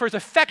of me and for His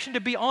affection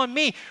to be on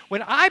me,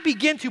 when I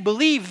begin to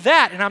believe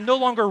that and I'm no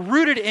longer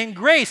rooted in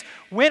grace,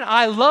 when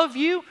I love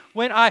you,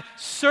 when I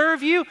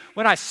serve you,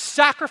 when I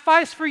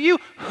sacrifice for you,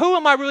 who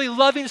am I really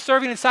loving,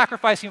 serving, and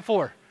sacrificing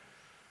for?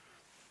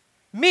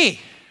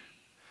 Me.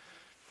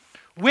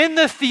 When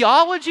the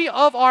theology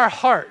of our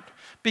heart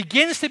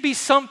begins to be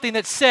something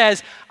that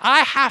says, I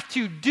have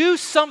to do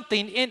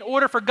something in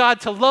order for God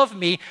to love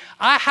me,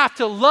 I have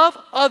to love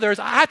others,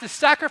 I have to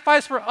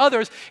sacrifice for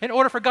others in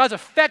order for God's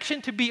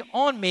affection to be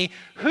on me,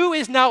 who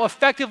is now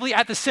effectively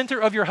at the center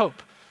of your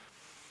hope?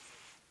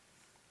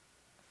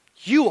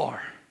 You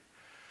are.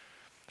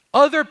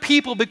 Other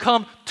people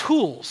become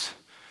tools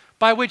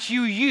by which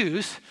you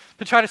use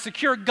to try to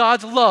secure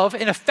God's love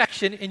and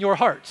affection in your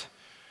heart.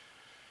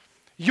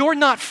 You're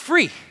not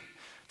free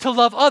to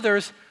love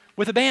others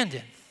with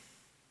abandon.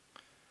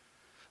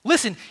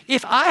 Listen,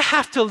 if I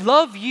have to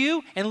love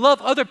you and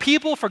love other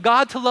people for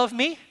God to love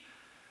me,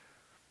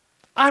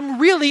 I'm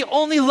really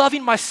only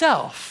loving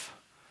myself.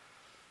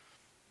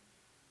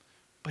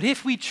 But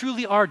if we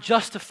truly are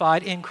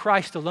justified in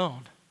Christ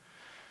alone,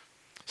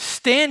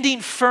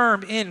 standing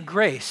firm in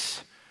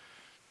grace,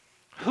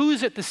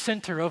 who's at the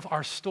center of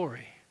our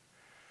story?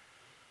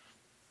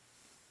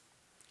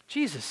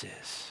 Jesus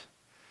is.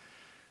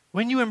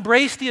 When you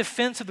embrace the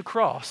offense of the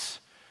cross,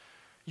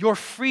 you're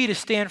free to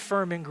stand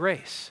firm in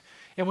grace.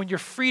 And when you're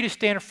free to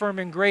stand firm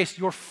in grace,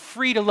 you're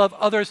free to love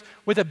others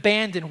with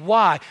abandon.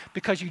 Why?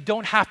 Because you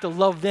don't have to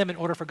love them in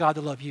order for God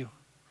to love you.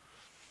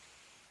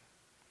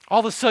 All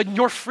of a sudden,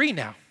 you're free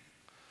now.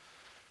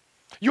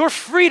 You're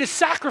free to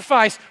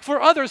sacrifice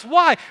for others.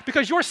 Why?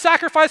 Because your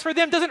sacrifice for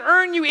them doesn't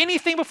earn you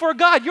anything before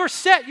God. You're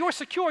set, you're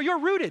secure, you're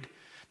rooted.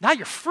 Now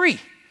you're free.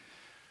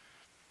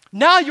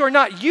 Now you're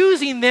not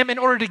using them in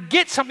order to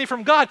get something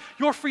from God.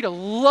 You're free to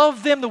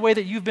love them the way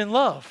that you've been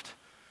loved.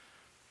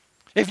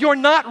 If you're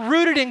not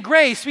rooted in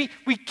grace, we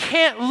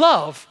can't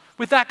love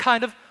with that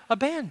kind of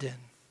abandon.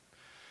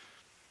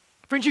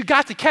 Friends, you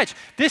got to catch,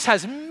 this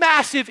has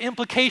massive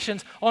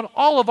implications on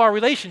all of our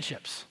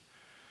relationships.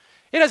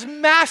 It has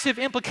massive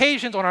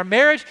implications on our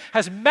marriage,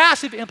 has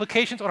massive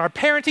implications on our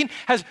parenting,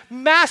 has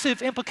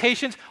massive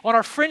implications on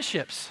our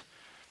friendships.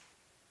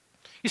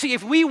 You see,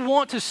 if we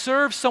want to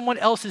serve someone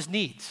else's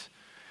needs,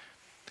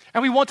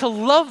 and we want to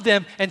love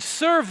them and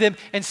serve them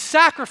and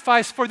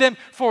sacrifice for them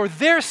for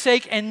their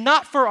sake and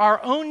not for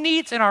our own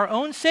needs and our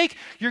own sake,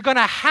 you're going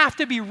to have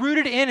to be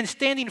rooted in and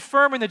standing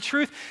firm in the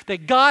truth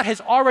that God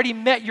has already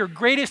met your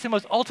greatest and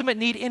most ultimate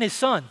need in His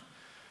Son.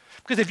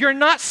 Because if you're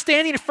not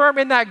standing firm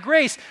in that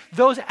grace,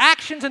 those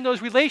actions and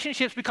those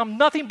relationships become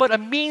nothing but a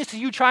means to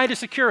you trying to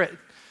secure it.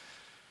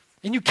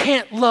 And you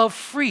can't love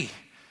free.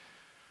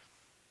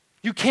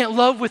 You can't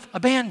love with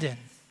abandon.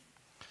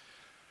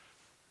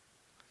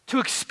 To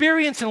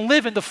experience and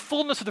live in the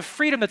fullness of the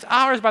freedom that's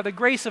ours by the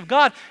grace of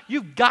God,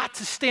 you've got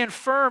to stand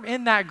firm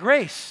in that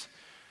grace.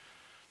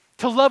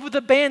 To love with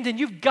abandon,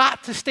 you've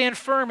got to stand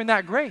firm in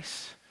that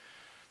grace.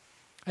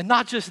 And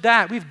not just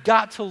that, we've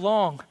got to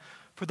long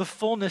for the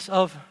fullness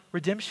of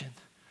redemption.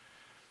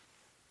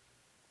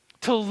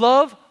 To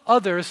love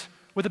others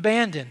with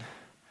abandon.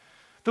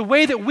 The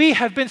way that we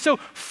have been so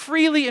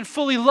freely and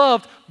fully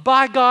loved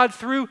by God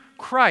through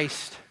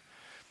Christ.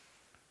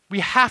 We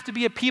have to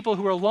be a people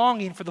who are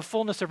longing for the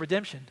fullness of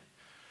redemption.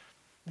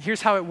 And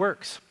here's how it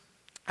works.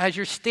 As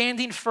you're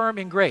standing firm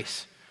in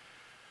grace,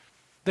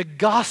 the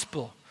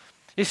gospel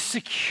is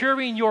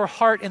securing your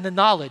heart in the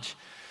knowledge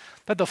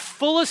that the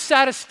fullest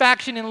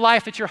satisfaction in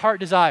life that your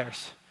heart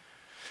desires,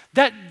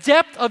 that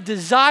depth of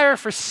desire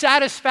for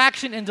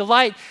satisfaction and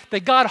delight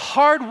that God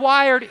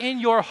hardwired in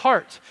your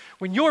heart,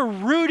 when you're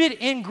rooted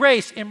in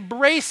grace,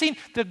 embracing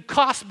the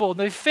gospel,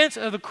 the offense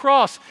of the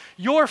cross,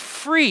 you're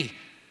free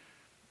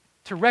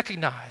to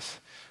recognize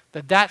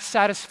that that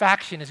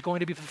satisfaction is going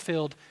to be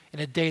fulfilled in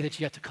a day that's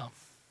yet to come.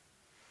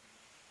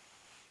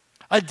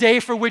 A day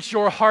for which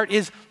your heart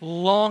is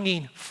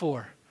longing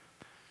for.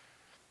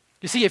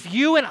 You see, if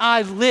you and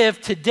I live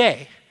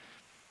today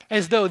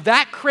as though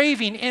that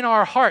craving in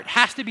our heart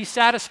has to be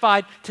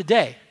satisfied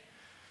today,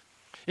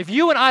 if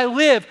you and I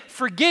live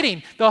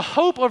forgetting the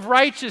hope of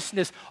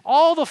righteousness,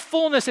 all the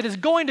fullness that is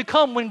going to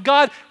come when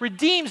God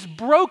redeems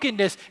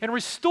brokenness and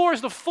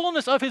restores the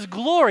fullness of His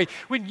glory,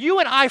 when you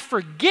and I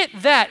forget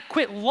that,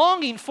 quit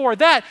longing for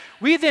that,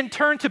 we then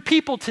turn to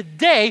people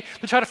today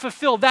to try to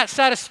fulfill that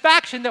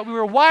satisfaction that we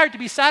were wired to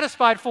be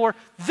satisfied for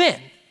then.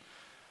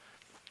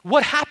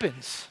 What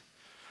happens?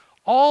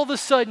 All of a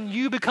sudden,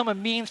 you become a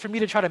means for me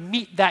to try to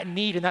meet that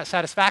need and that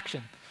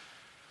satisfaction.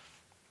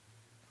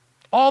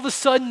 All of a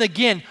sudden,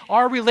 again,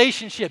 our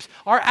relationships,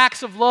 our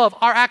acts of love,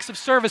 our acts of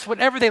service,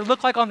 whatever they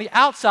look like on the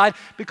outside,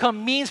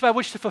 become means by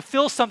which to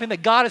fulfill something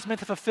that God is meant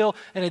to fulfill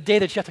in a day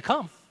that's yet to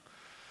come.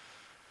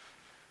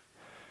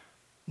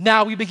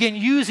 Now we begin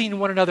using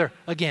one another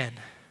again.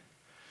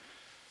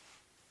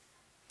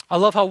 I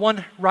love how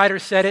one writer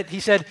said it. He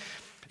said,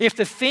 if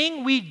the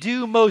thing we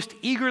do most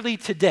eagerly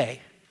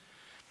today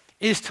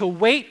is to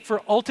wait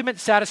for ultimate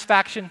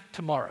satisfaction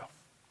tomorrow.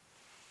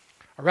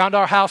 Around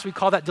our house, we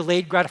call that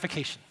delayed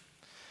gratification.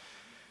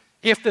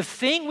 If the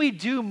thing we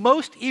do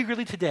most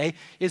eagerly today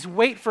is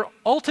wait for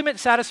ultimate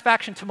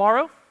satisfaction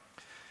tomorrow,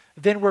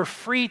 then we're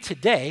free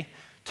today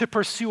to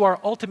pursue our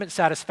ultimate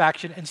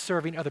satisfaction in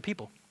serving other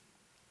people.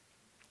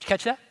 Did you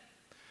catch that?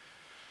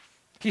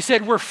 He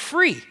said we're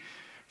free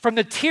from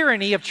the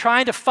tyranny of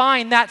trying to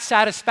find that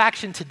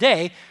satisfaction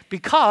today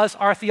because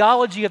our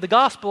theology of the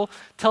gospel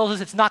tells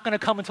us it's not going to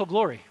come until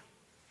glory.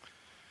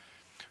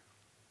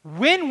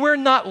 When we're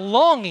not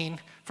longing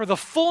for the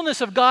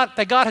fullness of God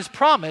that God has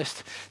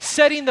promised,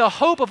 setting the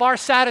hope of our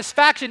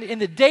satisfaction in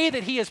the day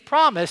that He has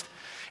promised,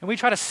 and we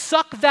try to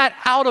suck that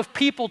out of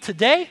people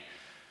today,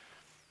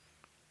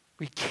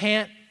 we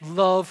can't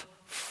love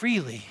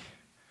freely.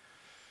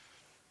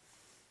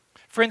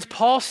 Friends,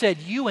 Paul said,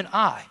 you and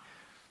I,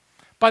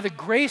 by the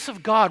grace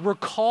of God, we're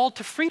called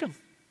to freedom.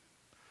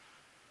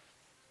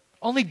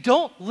 Only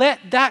don't let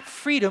that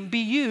freedom be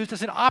used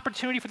as an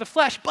opportunity for the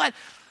flesh, but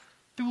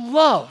through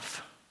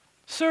love,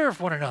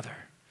 serve one another.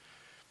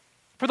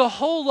 For the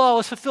whole law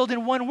is fulfilled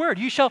in one word: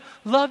 you shall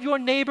love your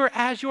neighbor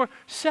as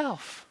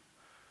yourself.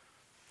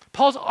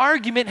 Paul's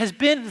argument has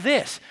been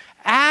this: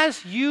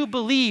 as you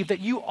believe that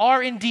you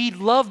are indeed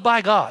loved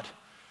by God,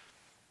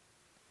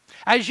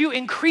 as you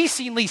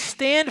increasingly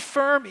stand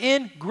firm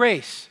in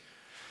grace,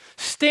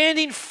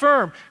 standing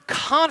firm,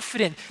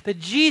 confident that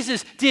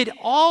Jesus did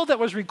all that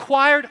was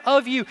required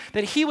of you,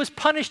 that he was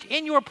punished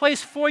in your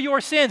place for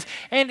your sins,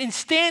 and in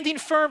standing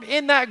firm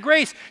in that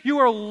grace, you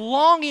are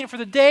longing for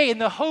the day in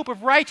the hope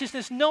of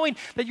righteousness, knowing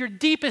that your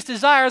deepest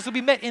desires will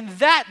be met in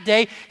that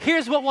day.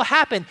 Here's what will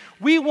happen: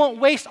 we won't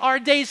waste our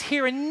days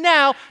here and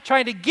now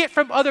trying to get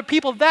from other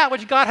people that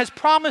which God has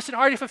promised and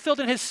already fulfilled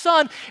in his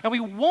Son, and we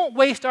won't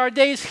waste our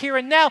days here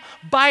and now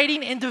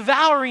biting and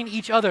devouring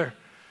each other,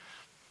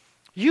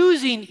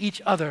 using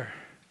each other.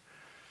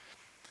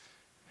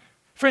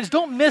 Friends,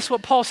 don't miss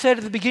what Paul said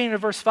at the beginning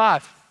of verse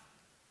 5.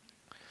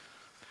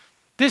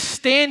 This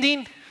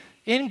standing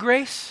in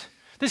grace,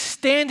 this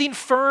standing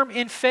firm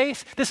in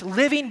faith, this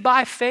living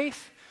by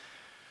faith,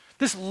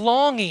 this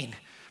longing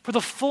for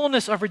the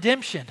fullness of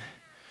redemption.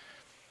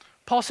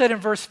 Paul said in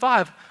verse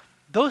 5,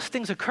 those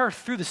things occur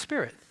through the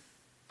Spirit.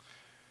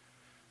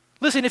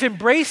 Listen, if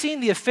embracing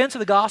the offense of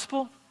the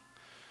gospel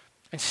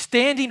and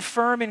standing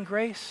firm in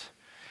grace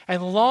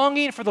and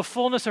longing for the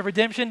fullness of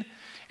redemption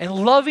and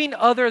loving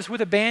others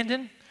with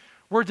abandon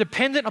were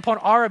dependent upon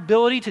our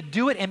ability to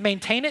do it and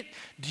maintain it,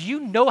 do you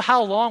know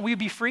how long we'd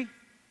be free?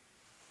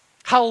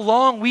 How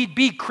long we'd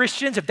be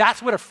Christians if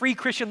that's what a free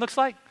Christian looks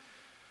like?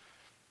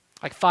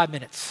 Like 5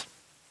 minutes.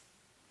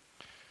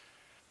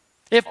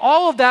 If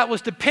all of that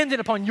was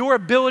dependent upon your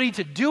ability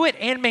to do it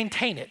and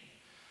maintain it,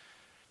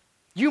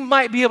 you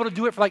might be able to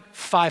do it for like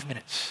 5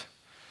 minutes.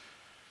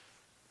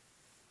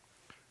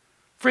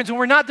 Friends, when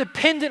we're not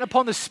dependent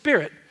upon the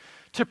Spirit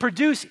to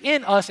produce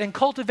in us and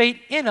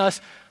cultivate in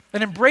us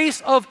an embrace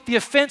of the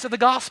offense of the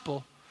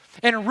gospel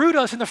and root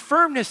us in the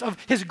firmness of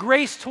his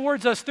grace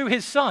towards us through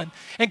his Son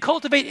and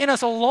cultivate in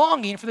us a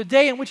longing for the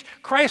day in which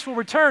Christ will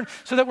return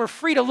so that we're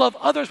free to love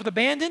others with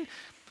abandon,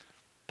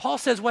 Paul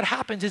says what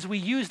happens is we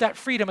use that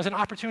freedom as an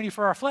opportunity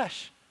for our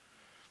flesh.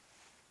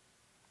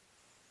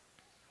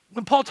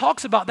 When Paul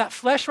talks about that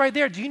flesh right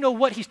there, do you know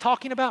what he's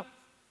talking about?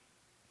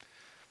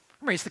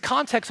 Remember, it's the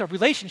context of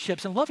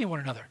relationships and loving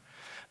one another.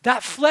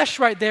 That flesh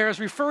right there is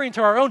referring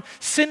to our own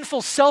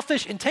sinful,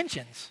 selfish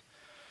intentions.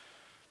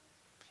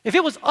 If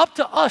it was up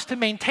to us to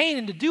maintain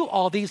and to do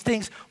all these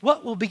things,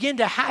 what will begin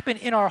to happen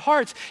in our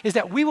hearts is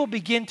that we will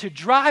begin to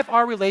drive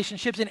our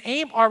relationships and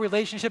aim our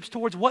relationships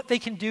towards what they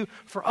can do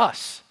for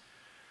us,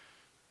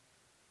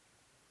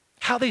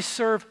 how they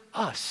serve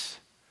us.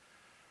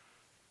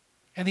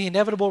 And the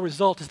inevitable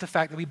result is the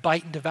fact that we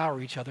bite and devour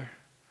each other,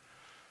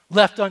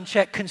 left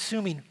unchecked,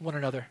 consuming one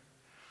another.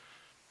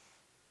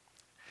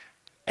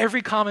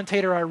 Every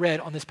commentator I read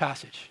on this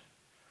passage,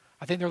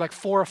 I think there were like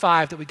 4 or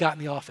 5 that we got in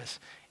the office,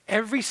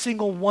 every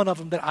single one of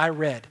them that I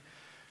read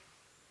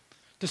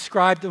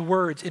described the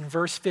words in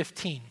verse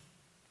 15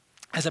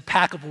 as a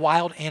pack of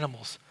wild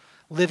animals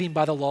living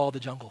by the law of the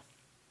jungle.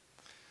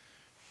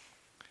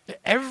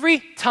 Every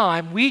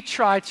time we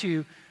try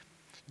to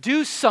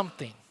do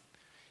something,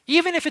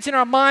 even if it's in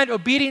our mind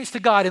obedience to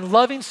God and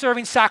loving,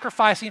 serving,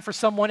 sacrificing for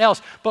someone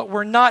else, but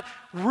we're not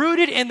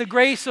rooted in the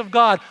grace of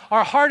God,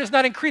 our heart is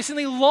not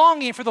increasingly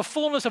longing for the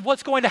fullness of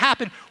what's going to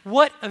happen,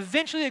 what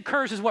eventually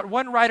occurs is what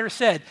one writer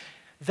said: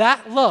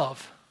 that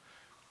love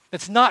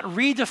that's not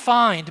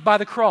redefined by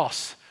the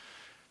cross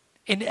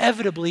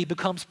inevitably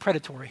becomes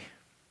predatory.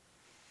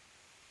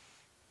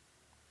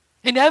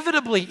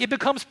 Inevitably, it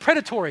becomes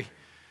predatory.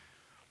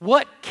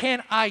 What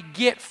can I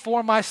get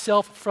for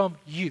myself from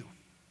you?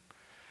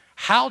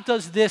 How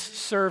does this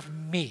serve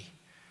me?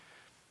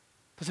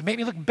 Does it make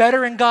me look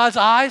better in God's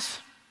eyes?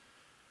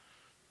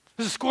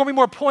 Does it score me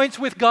more points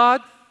with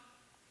God?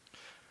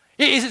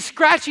 Is it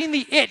scratching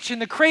the itch and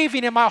the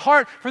craving in my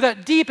heart for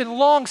that deep and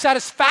long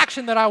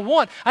satisfaction that I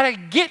want? And I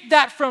get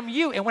that from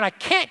you, and when I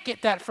can't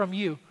get that from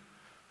you,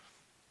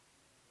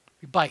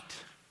 we bite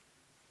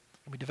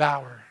and we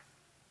devour.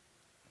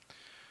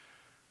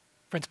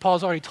 Friends,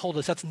 Paul's already told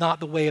us that's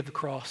not the way of the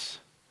cross.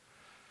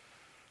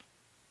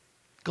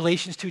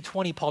 Galatians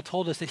 2:20, Paul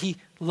told us that he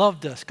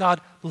loved us.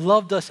 God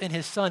loved us in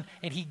his Son,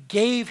 and he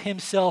gave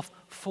himself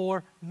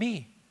for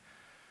me.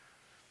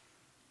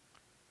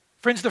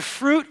 Friends, the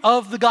fruit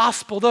of the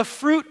gospel, the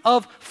fruit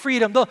of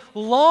freedom, the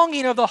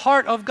longing of the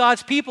heart of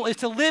God's people is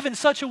to live in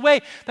such a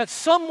way that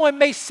someone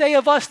may say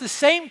of us the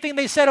same thing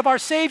they said of our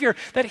Savior,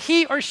 that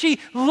he or she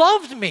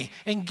loved me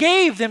and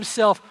gave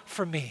themselves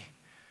for me.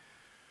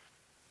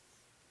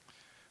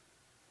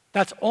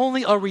 That's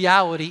only a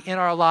reality in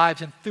our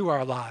lives and through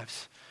our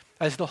lives,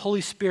 as the Holy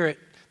Spirit,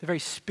 the very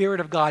Spirit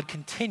of God,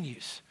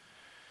 continues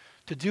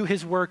to do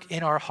his work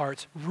in our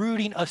hearts,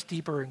 rooting us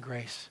deeper in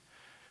grace,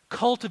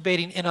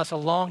 cultivating in us a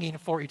longing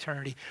for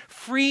eternity,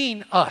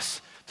 freeing us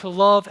to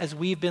love as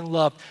we've been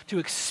loved, to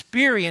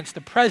experience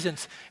the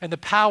presence and the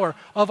power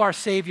of our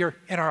Savior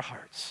in our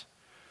hearts.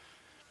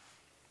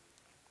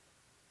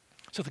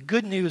 So the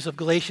good news of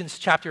Galatians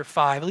chapter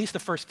 5, at least the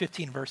first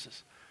 15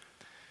 verses,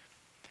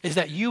 is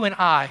that you and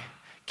I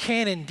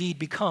can indeed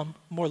become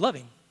more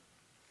loving.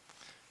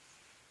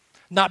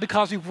 Not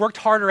because we've worked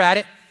harder at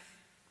it.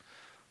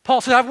 Paul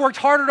said, I've worked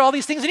harder at all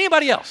these things than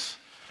anybody else.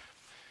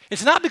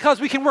 It's not because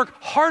we can work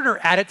harder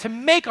at it to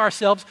make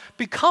ourselves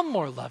become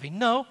more loving.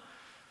 No.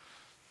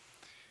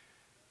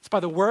 It's by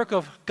the work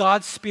of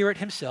God's Spirit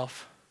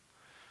himself,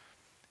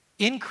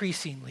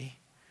 increasingly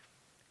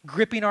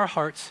gripping our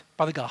hearts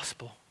by the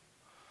gospel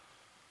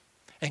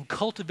and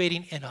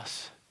cultivating in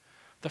us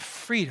the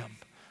freedom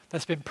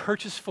that's been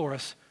purchased for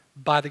us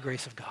by the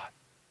grace of God.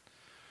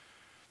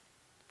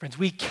 Friends,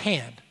 we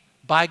can,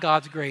 by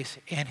God's grace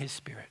and his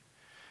Spirit,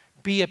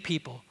 be a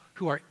people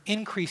who are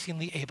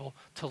increasingly able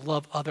to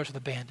love others with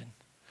abandon,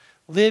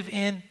 live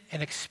in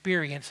and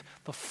experience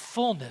the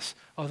fullness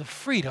of the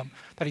freedom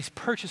that he's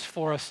purchased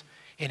for us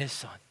in his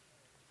Son.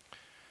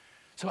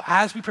 So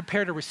as we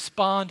prepare to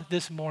respond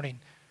this morning,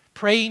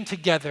 praying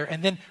together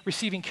and then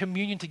receiving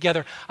communion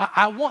together,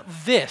 I want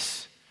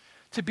this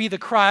to be the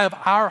cry of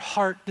our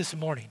heart this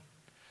morning.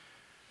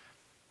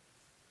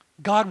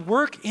 God,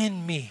 work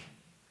in me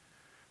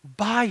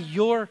by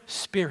your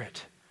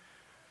Spirit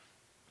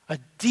a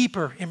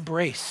deeper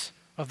embrace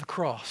of the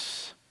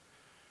cross.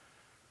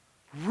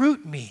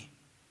 Root me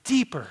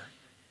deeper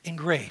in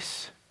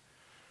grace.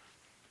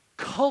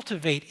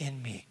 Cultivate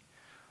in me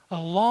a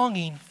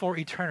longing for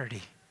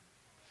eternity.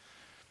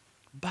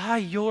 By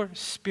your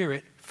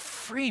Spirit,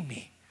 free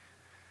me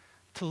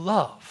to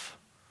love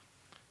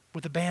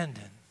with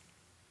abandon.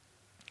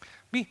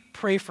 Let me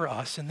pray for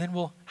us, and then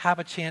we'll have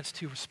a chance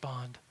to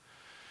respond.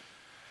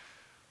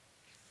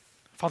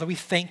 Father, we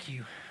thank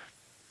you,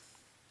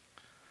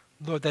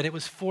 Lord, that it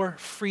was for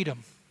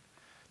freedom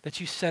that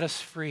you set us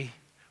free.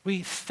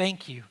 We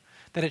thank you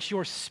that it's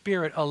your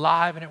Spirit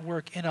alive and at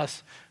work in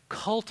us,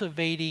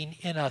 cultivating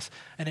in us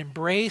an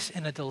embrace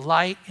and a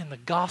delight in the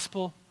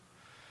gospel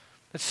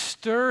that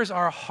stirs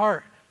our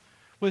heart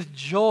with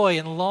joy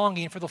and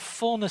longing for the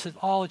fullness of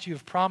all that you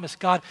have promised.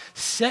 God,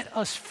 set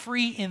us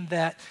free in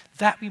that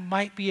we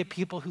might be a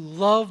people who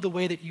love the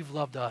way that you've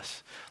loved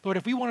us. Lord,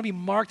 if we want to be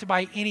marked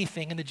by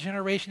anything in the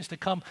generations to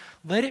come,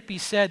 let it be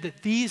said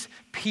that these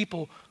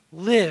people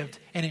lived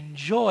and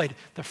enjoyed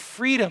the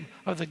freedom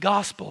of the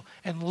gospel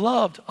and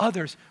loved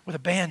others with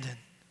abandon.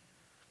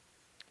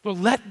 Lord,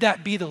 let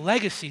that be the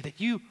legacy that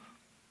you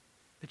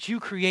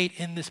create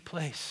in this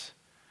place.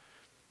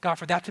 God,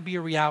 for that to be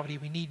a reality,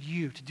 we need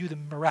you to do the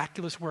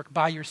miraculous work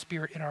by your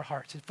Spirit in our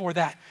hearts. And for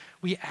that,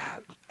 we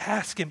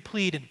ask and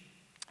plead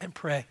and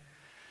pray.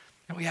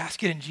 And we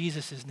ask it in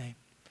Jesus' name.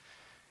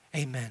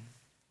 Amen.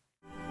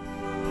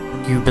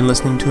 You've been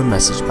listening to a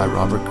message by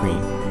Robert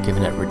Greene,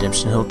 given at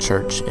Redemption Hill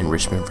Church in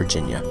Richmond,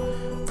 Virginia.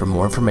 For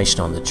more information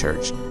on the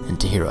church and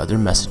to hear other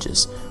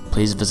messages,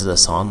 please visit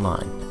us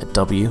online at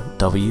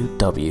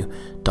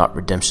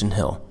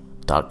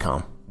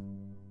www.redemptionhill.com.